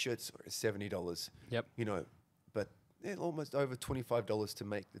t-shirts are $70. Yep. You know, but they're almost over $25 to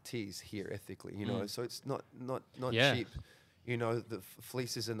make the tees here ethically. You know, so it's not Yeah. cheap. You know, the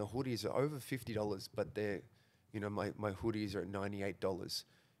fleeces and the hoodies are over $50, but they're, you know, my hoodies are at $98.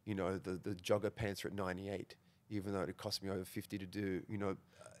 You know, the jogger pants are at $98, even though it cost me over $50 to do. You know,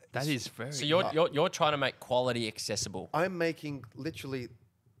 That is very. So you're trying to make quality accessible. I'm making literally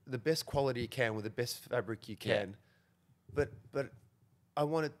the best quality you can with the best fabric you can, but I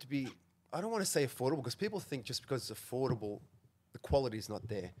want it to be. I don't want to say affordable because people think just because it's affordable, the quality is not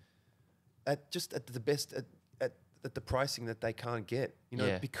there. At the best at the pricing that they can't get. You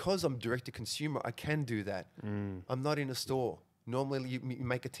know, because I'm direct to consumer, I can do that. I'm not in a store. Normally, you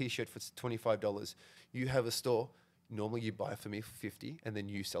make a T-shirt for $25. You have a store. Normally, you buy it for me for $50, and then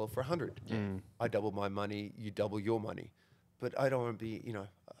you sell it for $100. I double my money. You double your money. But I don't want to be. You know,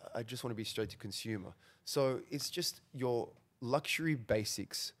 I just want to be straight to consumer. So it's just your luxury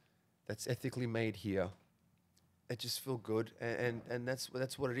basics that's ethically made here. It just feel good, and that's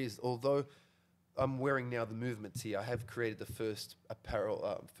what it is. Although I'm wearing now the movement tee, I have created the first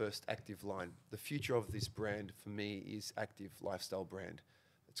apparel, first active line. The future of this brand for me is active lifestyle brand.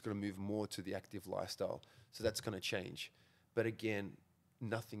 It's going to move more to the active lifestyle, so that's going to change. But again,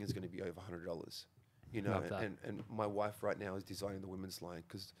 nothing is going to be over $100. You know, and my wife right now is designing the women's line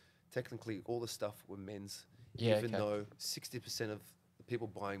because technically all the stuff were men's, even though 60% of the people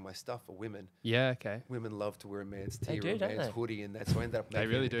buying my stuff are women. Yeah, okay. Women love to wear a man's They tee do, or a don't man's they? hoodie, and that's why I ended up They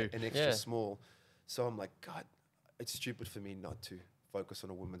making really do. an extra Yeah. small. So I'm like, God, it's stupid for me not to focus on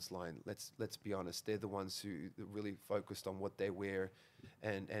a women's line. Let's be honest. They're the ones who really focused on what they wear,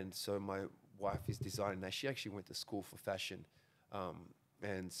 and so my wife is designing that. She actually went to school for fashion,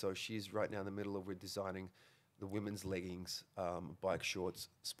 and so she's right now in the middle of designing the women's leggings, bike shorts,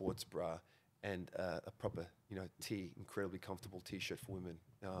 sports bra, and a proper, you know, tee, incredibly comfortable T-shirt for women,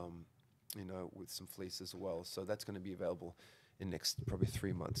 you know, with some fleece as well. So that's going to be available in next probably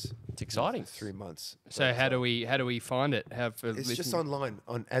 3 months. It's exciting. 3 months. So But, how do we find it? it's just online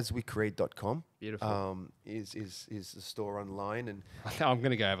on aswecreate.com. Beautiful. Is the store online, and I'm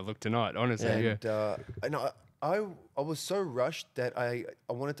gonna go have a look tonight. Honestly, yeah. and I was so rushed that I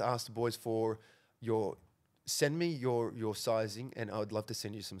wanted to ask the boys for send me your sizing, and I would love to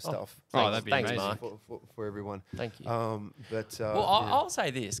send you some stuff. Oh, that'd be Thanks, amazing. Mark. For everyone. Thank you. But Well, I'll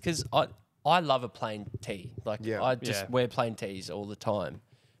say this because I love a plain tee. Like Yeah. I just wear plain tees all the time,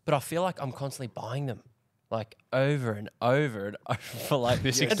 but I feel like I'm constantly buying them, like over and over and over for like The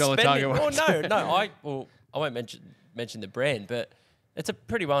 $6 and Target spending- ones. I won't mention the brand, but it's a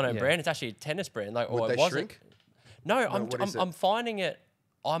pretty well-known Yeah. brand. It's actually a tennis brand. Like, Would or they it wasn't. shrink? No, what is it? I'm finding it.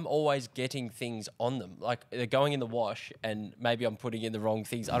 I'm always getting things on them. Like they're going in the wash, and maybe I'm putting in the wrong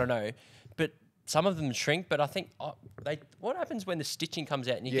things. I don't know, but some of them shrink. But I think what happens when the stitching comes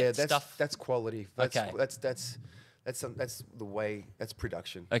out and you get stuff? that's quality. That's, Okay. That's the way. That's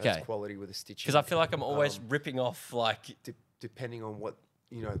production. Okay. That's quality with the stitching. Because I feel like I'm always ripping off like. Depending on what,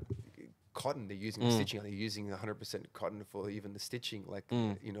 you know, cotton they're using, the stitching. Are they using 100% cotton for even the stitching? Like,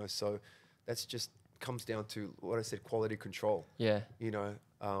 you know, so that's just comes down to what I said, quality control. Yeah. You know,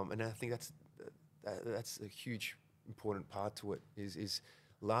 and I think that's a huge important part to it is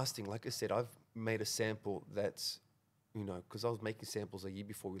lasting. Like I said, I've made a sample that's, you know, because I was making samples a year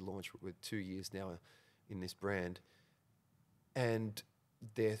before we launched. We're 2 years now in this brand, and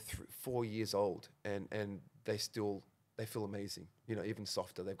they're 4 years old, and they feel amazing. You know, even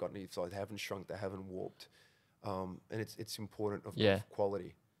softer. They've gotten so they haven't shrunk, they haven't warped, and it's important of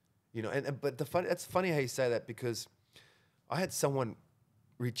quality. You know, but it's funny how you say that, because I had someone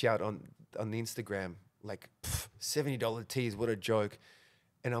reach out on the Instagram like, $70 tees, what a joke.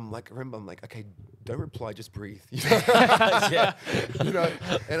 And I'm like, okay, don't reply, just breathe. You know? Yeah. You know,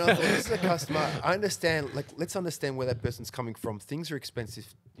 and I thought, this is a customer. I understand, like, let's understand where that person's coming from. Things are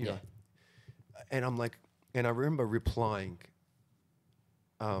expensive, you know. And I'm like, and I remember replying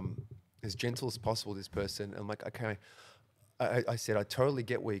as gentle as possible to this person. I'm like, okay, I said, I totally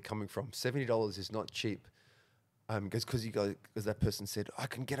get where you're coming from. $70 is not cheap. Because that person said, I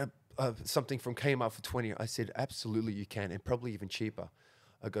can get something from Kmart for $20. I said, absolutely you can, and probably even cheaper.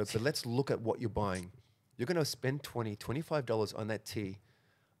 I go, but let's look at what you're buying. You're going to spend $20, $25 on that tee.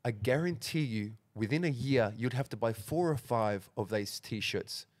 I guarantee you, within a year, you'd have to buy 4 or 5 of these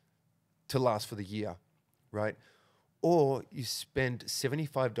T-shirts to last for the year, right? Or you spend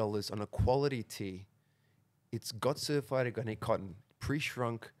 $75 on a quality tee. It's got certified organic cotton,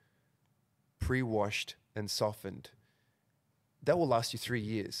 pre-shrunk, pre-washed, and softened. That will last you 3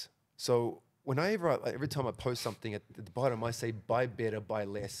 years. So every time I post something at the bottom, I say buy better, buy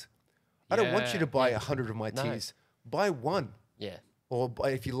less. I don't want you to buy 100 of my tees. Buy one. Yeah. Or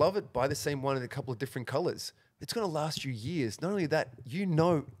if you love it, buy the same one in a couple of different colors. It's going to last you years. Not only that,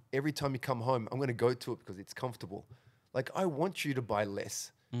 every time you come home, I'm going to go to it because it's comfortable. Like, I want you to buy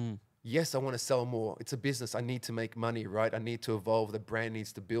less. Yes, I want to sell more. It's a business. I need to make money, right? I need to evolve. The brand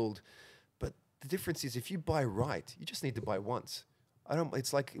needs to build. But the difference is if you buy right, you just need to buy once.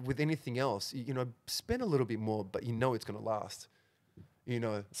 It's like with anything else, spend a little bit more, but it's going to last.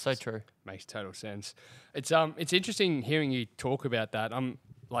 So true. Makes total sense. It's interesting hearing you talk about that.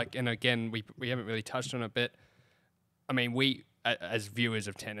 And again, we haven't really touched on it, but I mean, we as viewers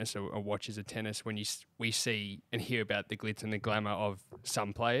of tennis or watchers of tennis, when we see and hear about the glitz and the glamour of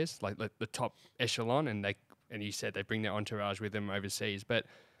some players, like the top echelon, and you said they bring their entourage with them overseas. But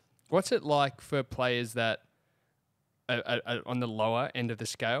what's it like for players that are on the lower end of the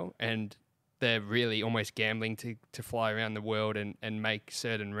scale and they're really almost gambling to fly around the world and make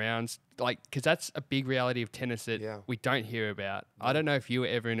certain rounds? Like, because that's a big reality of tennis that we don't hear about. I don't know if you were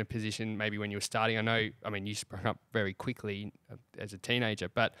ever in a position, maybe when you were starting. I mean, you sprung up very quickly as a teenager,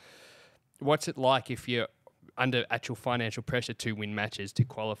 but what's it like if you're under actual financial pressure to win matches, to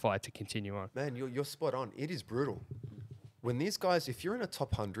qualify, to continue on? Man, you're spot on. It is brutal. When these guys, if you're in a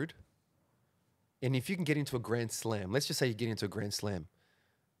top 100, and if you can get into a Grand Slam, let's just say you get into a Grand Slam,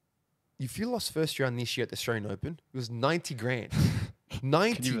 if you lost first round this year at the Australian Open, it was 90 grand.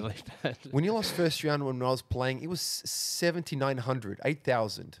 90. Can you believe that? When you lost first round when I was playing, it was 7,900,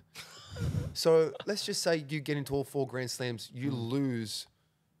 8,000. So let's just say you get into all 4 Grand Slams, you lose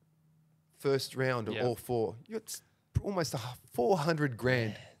first round of all 4. It's almost 400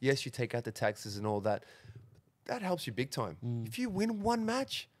 grand. Yes, you take out the taxes and all that. That helps you big time. If you win one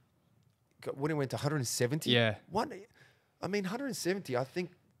match, when it went to 170? Yeah. 170, I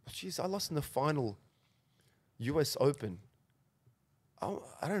think, I lost in the final US Open.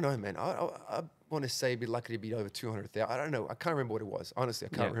 I don't know, man. I want to say be lucky to be over 200,000. I don't know. I can't remember what it was. Honestly,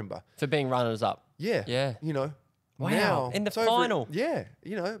 I can't remember. For being runners up. Yeah. Yeah. Wow. Now In the it's over- final. Yeah.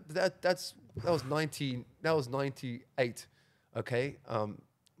 That was 90. That was 98. Okay.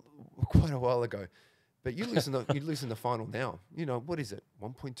 Quite a while ago. But you lose in the final now. What is it?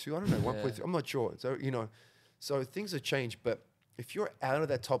 1.2? I don't know. 1.3. I'm not sure. So so things have changed. But if you're out of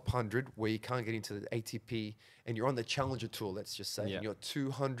that top 100 where you can't get into the ATP and you're on the Challenger Tour, let's just say, and you're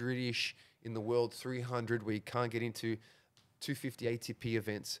 200-ish in the world, 300 where you can't get into 250 ATP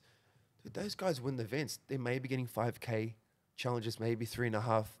events, dude, those guys win the events. They may be getting 5K challenges, maybe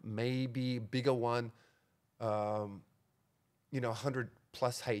 3.5, maybe bigger one. 100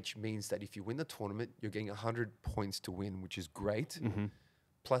 plus H means that if you win the tournament, you're getting 100 points to win, which is great.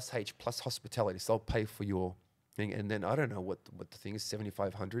 Plus H, plus hospitality. So they'll pay for your thing. And then I don't know what the thing is,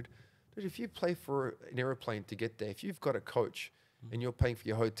 7,500. But if you play for an airplane to get there, if you've got a coach and you're paying for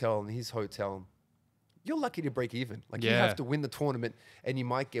your hotel and his hotel, you're lucky to break even. Like you have to win the tournament and you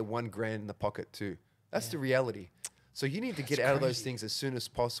might get $1 grand in the pocket too. That's the reality. So you need to get out of those things as soon as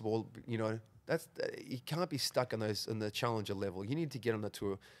possible. You can't be stuck on the challenger level. You need to get on the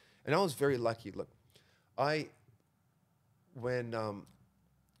tour. And I was very lucky. Look, when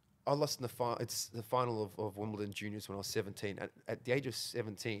I lost in the final of Wimbledon juniors when I was 17. At the age of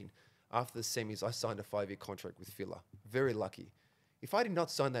 17, after the semis, I signed a 5-year contract with Fila. Very lucky. If I did not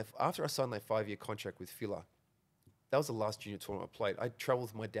sign that, after I signed that 5-year contract with Fila, that was the last junior tournament I played. I traveled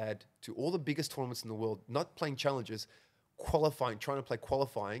with my dad to all the biggest tournaments in the world, not playing challengers, qualifying, trying to play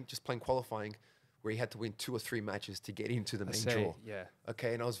qualifying, just playing qualifying, where he had to win 2 or 3 matches to get into the main draw. Yeah.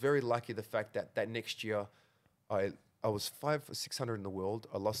 Okay, and I was very lucky the fact that next year I was 5 or 600 in the world.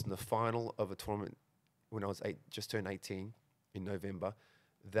 I lost in the final of a tournament when I was just turned 18 in November.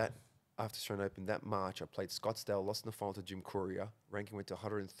 That after Australian Open, that March, I played Scottsdale, lost in the final to Jim Courier. Ranking went to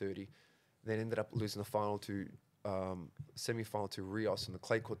 130. Then ended up losing the final to semi-final to Rios in the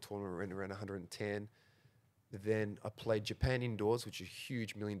clay court tournament, ran around 110. Then I played Japan indoors, which is a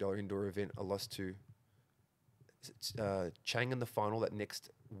huge $1 million indoor event. I lost to Chang in the final. That next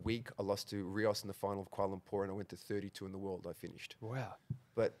week, I lost to Rios in the final of Kuala Lumpur, and I went to 32 in the world. I finished. Wow.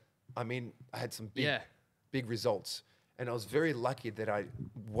 But I mean, I had some big results, and I was very lucky that I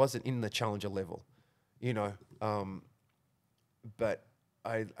wasn't in the challenger level, But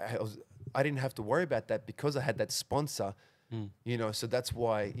I didn't have to worry about that because I had that sponsor. So that's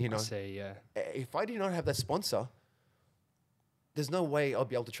why, I see, if I did not have that sponsor, there's no way I'll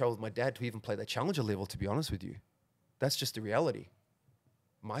be able to travel with my dad to even play that challenger level, to be honest with you. That's just the reality.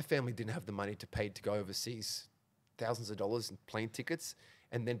 My family didn't have the money to pay to go overseas, thousands of dollars in plane tickets.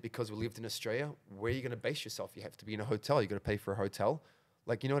 And then because we lived in Australia, where are you going to base yourself? You have to be in a hotel. You're going to pay for a hotel.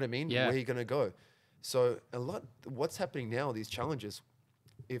 Like, you know what I mean? Yeah. Where are you going to go? So what's happening now, these challenges,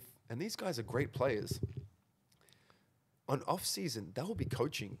 and these guys are great players. On off season, they will be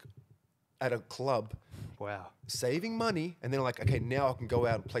coaching at a club, Wow. saving money, and then like, okay, now I can go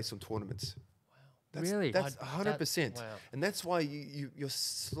out and play some tournaments. Really? That's 100%. Wow. And that's why you're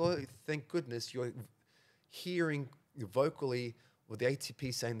slow. Thank goodness you're hearing vocally with the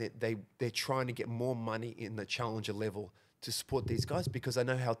ATP saying that they're trying to get more money in the challenger level to support these guys, because I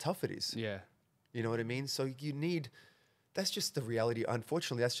know how tough it is. Yeah. You know what I mean? So that's just the reality.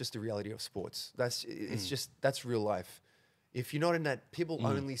 Unfortunately, that's just the reality of sports. That's real life. If you're not in that, people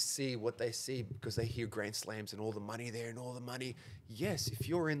only see what they see because they hear Grand Slams and all the money there and all the money. Yes, if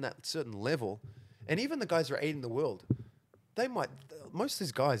you're in that certain level, and even the guys who are 8 in the world, most of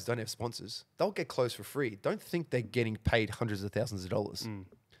these guys don't have sponsors. They'll get close for free. Don't think they're getting paid hundreds of thousands of dollars.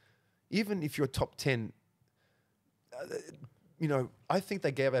 Even if you're top 10, I think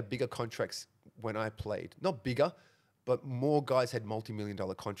they gave out bigger contracts when I played. Not bigger, but more guys had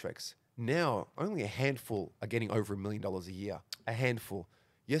multi-million-dollar contracts. Now, only a handful are getting over $1 million a year. A handful.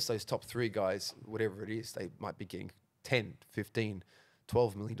 Yes, those top 3 guys, whatever it is, they might be getting 10, 15,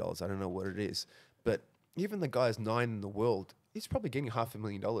 $12 million. I don't know what it is. But even the guys 9 in the world, he's probably getting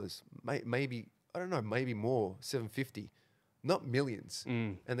 $500,000. Maybe, I don't know, maybe more, 750. Not millions.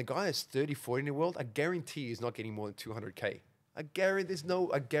 And the guy is 30, 40 in the world, I guarantee he's not getting more than 200K. I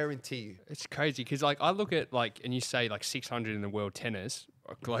guarantee you. It's crazy because like I look at and you say like 600 in the world tennis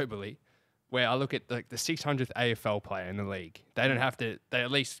or globally, where I look at like the 600th AFL player in the league. They don't have to. They at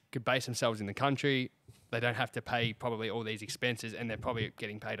least could base themselves in the country. They don't have to pay probably all these expenses, and they're probably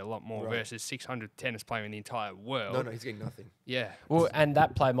getting paid a lot more versus 600 tennis player in the entire world. No, he's getting nothing. Yeah. Well, and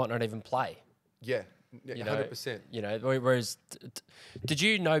that player might not even play. Yeah, You know, 100%. You know, whereas, did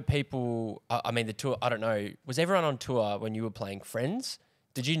you know people? I mean, the tour. I don't know. Was everyone on tour when you were playing Friends?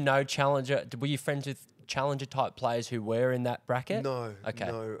 Did you know Challenger? Were you friends with Challenger type players who were in that bracket? No. Okay.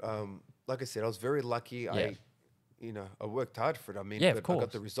 No. Like I said, I was very lucky. Yeah. I worked hard for it. I mean, Yeah, of I course.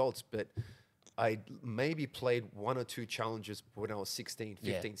 got the results, but I maybe played 1 or 2 challenges when I was 16,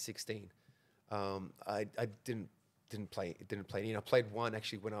 15, 16. I didn't play any. I played one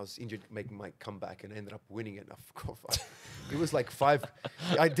actually when I was injured, making my comeback, and I ended up winning it. It was like 5.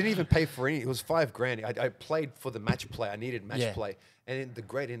 I didn't even pay for any. It was $5,000. I played for the match play. I needed match play, and then the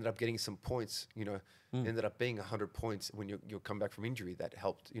grade ended up getting some points. Ended up being 100 points when you come back from injury. That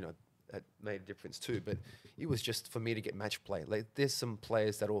helped. That made a difference too. But it was just for me to get match play. Like there's some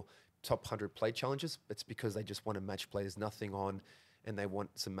players that will top 100 play challenges. It's because they just want a match play. There's nothing on, and they want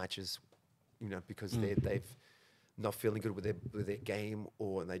some matches. Because they've not feeling good with their game,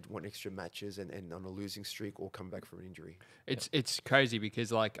 or they want extra matches and on a losing streak, or come back from an injury. It's crazy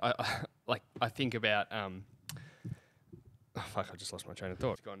because I think about oh fuck! I just lost my train of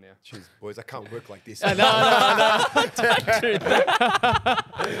thought. It's gone now. Jeez, boys, I can't work like this. No. I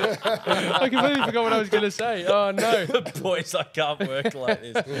completely forgot what I was going to say. Oh no, Boys, I can't work like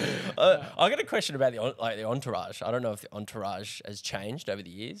this. I got a question about the entourage. I don't know if the entourage has changed over the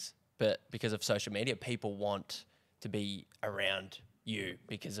years, but because of social media, people want to be around you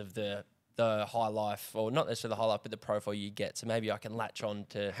because of the high life, or not necessarily the high life, but the profile you get. So maybe I can latch on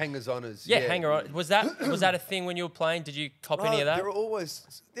to hangers-oners. Yeah, hanger-on. Was that a thing when you were playing? Did you cop any of that?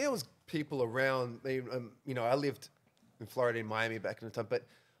 There was people around. I lived in Florida, in Miami back in the time, but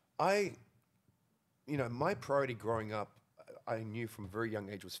my priority growing up, I knew from a very young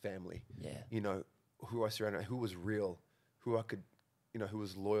age was family. Yeah. Who I surrounded, who was real, who I could, who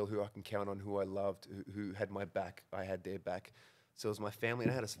was loyal, who I can count on, who I loved, who had my back, I had their back. So it was my family,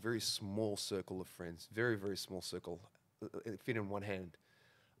 and I had a very small circle of friends, very, very small circle. It fit in one hand.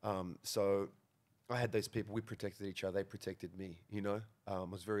 So I had those people. We protected each other. They protected me, I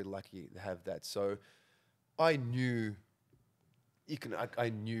was very lucky to have that. So I knew, I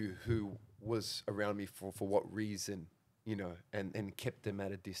knew who was around me for what reason, and kept them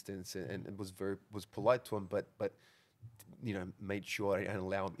at a distance, and was polite to them, but made sure I didn't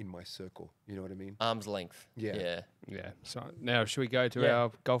allow them in my circle. You know what I mean? Arm's length. Yeah. So now, should we go to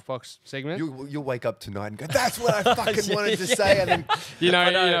our golf box segment? You'll wake up tonight and go, that's what I fucking wanted to say. And then, you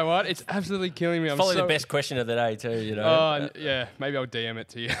know what? It's absolutely killing me. It's probably the best question of the day too, Oh, yeah. Maybe I'll DM it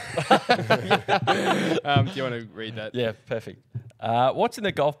to you. Do you want to read that? Yeah, perfect. What's in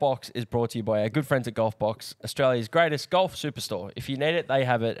the Golf Box is brought to you by our good friends at GolfBox, Australia's greatest golf superstore. If you need it, they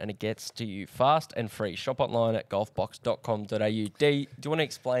have it, and it gets to you fast and free. Shop online at golfbox.com.au. D, do you want to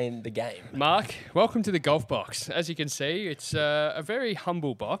explain the game? Mark, welcome to the Golf Box. As you can see, it's a very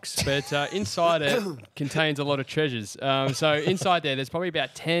humble box, but inside it contains a lot of treasures. So inside there's probably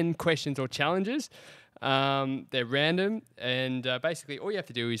about 10 questions or challenges. They're random, and basically all you have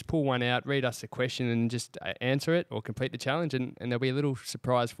to do is pull one out, read us a question, and just answer it or complete the challenge, and there'll be a little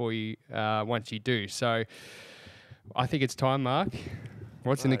surprise for you once you do. So I think it's time, Mark.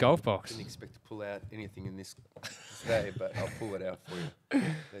 What's in the golf box? I didn't expect to pull out anything in this today, but I'll pull it out for you.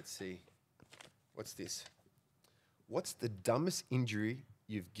 Let's see. What's this? What's the dumbest injury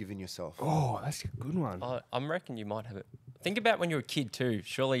you've given yourself? Oh, that's a good one. I reckon you might have it. Think about when you were a kid too.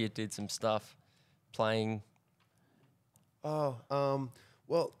 Surely you did some stuff playing. Well,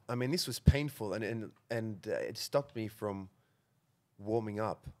 I mean, this was painful, and it stopped me from warming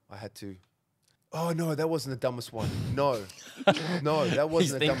up. I had to. Oh no, that wasn't the dumbest one. No, that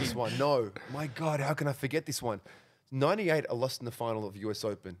wasn't the dumbest one. No, my God, how can I forget this one? 98, I lost in the final of US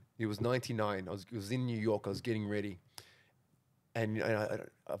Open. It was 99. It was in New York. I was getting ready, and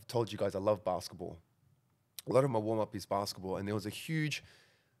I've told you guys I love basketball. A lot of my warm up is basketball, and there was a huge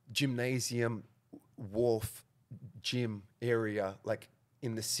gymnasium, wharf, gym area like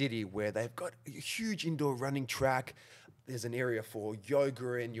in the city where they've got a huge indoor running track. There's an area for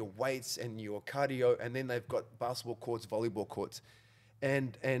yoga and your weights and your cardio, and then they've got basketball courts, volleyball courts,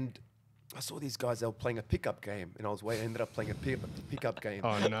 and I saw these guys. They were playing a pickup game, and I ended up playing a pickup game.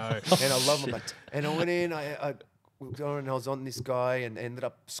 Oh no! And I love them. And I went in. I was on this guy and ended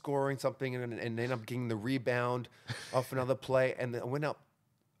up scoring something, and ended up getting the rebound off another play, and then I went up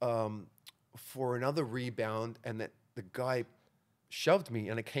for another rebound, and the guy shoved me,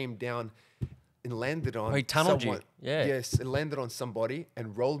 and it came down and landed on. Oh, he tunneled someone. you. Yeah. Yes, it landed on somebody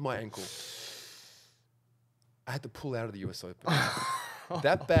and rolled my ankle. I had to pull out of the US Open.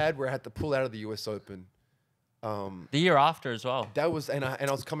 That bad, where I had to pull out of the US Open. The year after as well. That was, and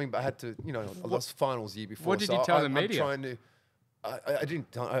I was coming, but I had to, I lost finals year before. What did you tell the media? I'm trying to, I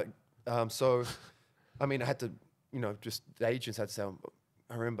didn't tell. So, I mean, I had to, just the agents had to say.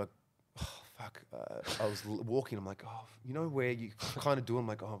 I remember, I was walking. I'm like, where you kind of do. I'm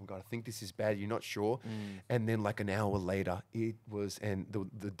like, oh my God, I think this is bad. You're not sure. And then like an hour later, it was, and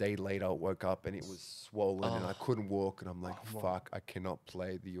the day later, I woke up and it was swollen and I couldn't walk. And I'm like, fuck, I cannot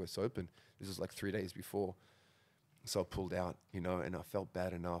play the US Open. This was like 3 days before. So I pulled out, and I felt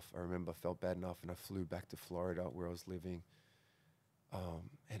bad enough. I remember I felt bad enough, and I flew back to Florida where I was living.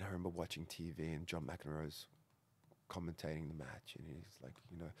 And I remember watching TV, and John McEnroe's commentating the match, and he's like,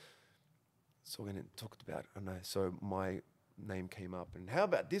 so we're going to talk about, so my name came up, and how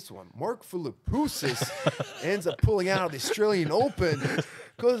about this one? Mark Philippoussis ends up pulling out of the Australian Open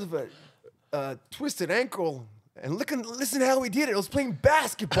because of a twisted ankle. And listen how he did it. I was playing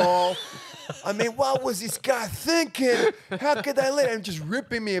basketball. I mean, what was this guy thinking? How could they let him just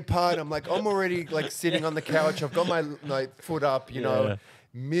ripping me apart? I'm like, I'm already like sitting on the couch. I've got my foot up,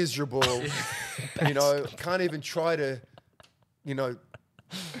 miserable. Can't even try to,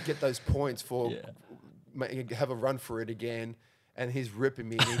 get those points for have a run for it again. And he's ripping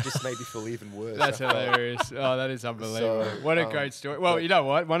me, and he just made me feel even worse. That's hilarious. Oh, that is unbelievable. What a great story. Well, you know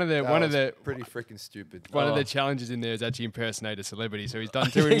what? One of the pretty freaking stupid. One of the challenges in there is actually impersonate a celebrity. So he's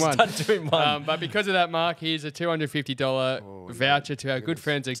done two in one. He's done 2 in 1. But because of that, Mark, here's a $250 voucher to our good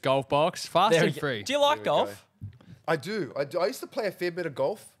friends at GolfBox. Fast and free. Do you like golf? I do. I used to play a fair bit of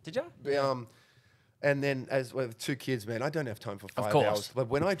golf. Did you? And then with 2 kids, man, I don't have time for 5 course. hours. But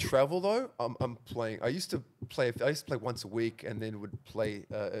when I travel, though, I'm playing. I used to play once a week, and then would play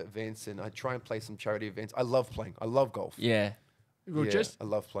events, and I try and play some charity events. I love playing. I love golf. Yeah. Well, I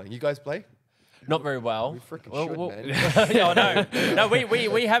love playing. You guys play? Not very well. We freaking should, man. Yeah, no,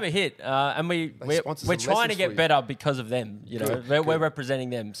 we have a hit, and we're sponsor some trying to lessons get for you. better because of them. We're representing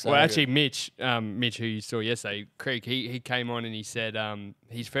them. So. Well, actually, Mitch, who you saw yesterday, Creek, he came on and he said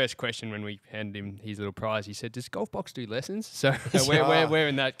his first question when we handed him his little prize, he said, "Does GolfBox do lessons?" So we're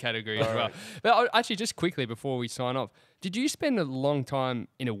in that category as well. But actually, just quickly before we sign off, did you spend a long time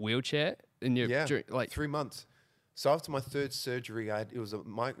in a wheelchair? Like 3 months. So after my 3rd surgery, it was a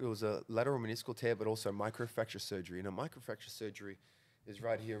lateral meniscal tear, but also microfracture surgery. And a microfracture surgery is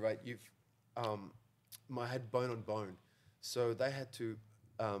right here, right? I had bone on bone, so they had to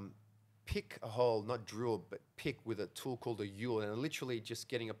pick a hole, not drill, but pick with a tool called a Yule, and literally just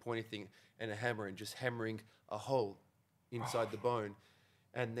getting a pointy thing and a hammer and just hammering a hole inside the bone,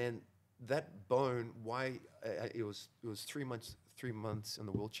 and then that bone, it was 3 months in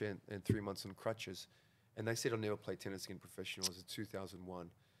the wheelchair and 3 months on crutches. And they said I'll never play tennis again professional. It was in 2001.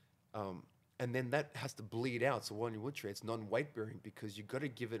 And then that has to bleed out. So when you wheelchair, it's non-weight bearing because you've got to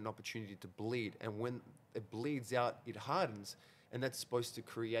give it an opportunity to bleed. And when it bleeds out, it hardens. And that's supposed to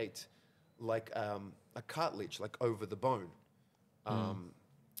create like a cartilage, like over the bone.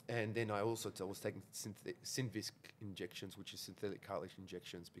 And then I was taking Synvisc injections, which is synthetic cartilage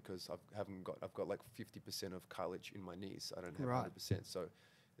injections, because I've got like 50% of cartilage in my knees. I don't have 100%, so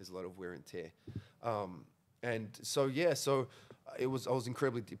there's a lot of wear and tear. And so I was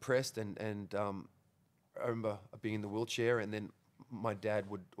incredibly depressed, and I remember being in the wheelchair, and then my dad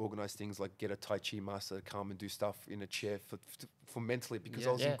would organize things like get a Tai Chi master to come and do stuff in a chair for mentally, because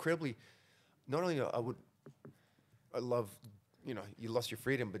I was incredibly, not only I love, you know, you lost your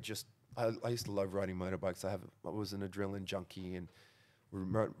freedom, but just I used to love riding motorbikes. I was an adrenaline junkie, and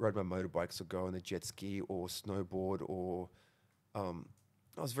rode my motorbikes or go on a jet ski or snowboard, or I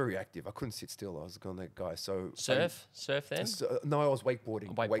was very active. I couldn't sit still. I was going that guy. So surf then? No, I was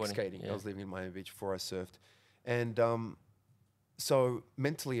wakeboarding, wake skating. Yeah. I was living in Miami Beach before I surfed, and so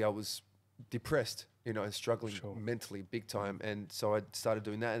mentally I was depressed, you know, and struggling mentally big time. And so I started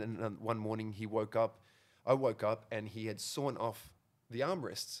doing that. And one morning I woke up, and he had sawn off the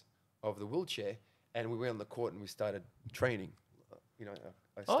armrests of the wheelchair, and we went on the court and we started training. You know,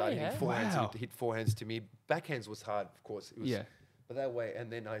 I started hitting forehands, and hit forehands to me. Backhands was hard, of course. It was, but that way.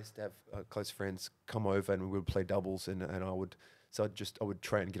 And then I used to have close friends come over, and we would play doubles, and I would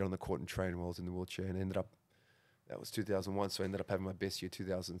train, get on the court and train while I was in the wheelchair, and ended up, that was 2001, so I ended up having my best year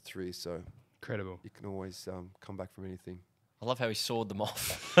 2003. So incredible. You can always come back from anything. I love how he sawed them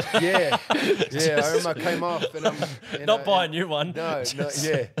off. Yeah. I remember I came off, and not buy a new one. No,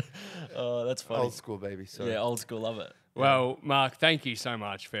 Oh, that's funny. Old school, baby. So. Yeah, old school, love it. Well, Mark, thank you so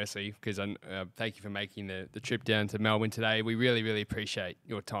much, firstly, because thank you for making the trip down to Melbourne today. We really, really appreciate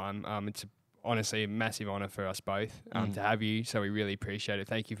your time. It's honestly a massive honour for us both to have you, so we really appreciate it.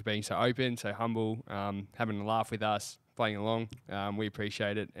 Thank you for being so open, so humble, having a laugh with us, playing along. We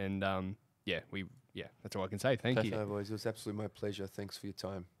appreciate it, and that's all I can say. Thank you. No, boys, it was absolutely my pleasure. Thanks for your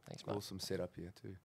time. Thanks, Mark. Awesome setup here too.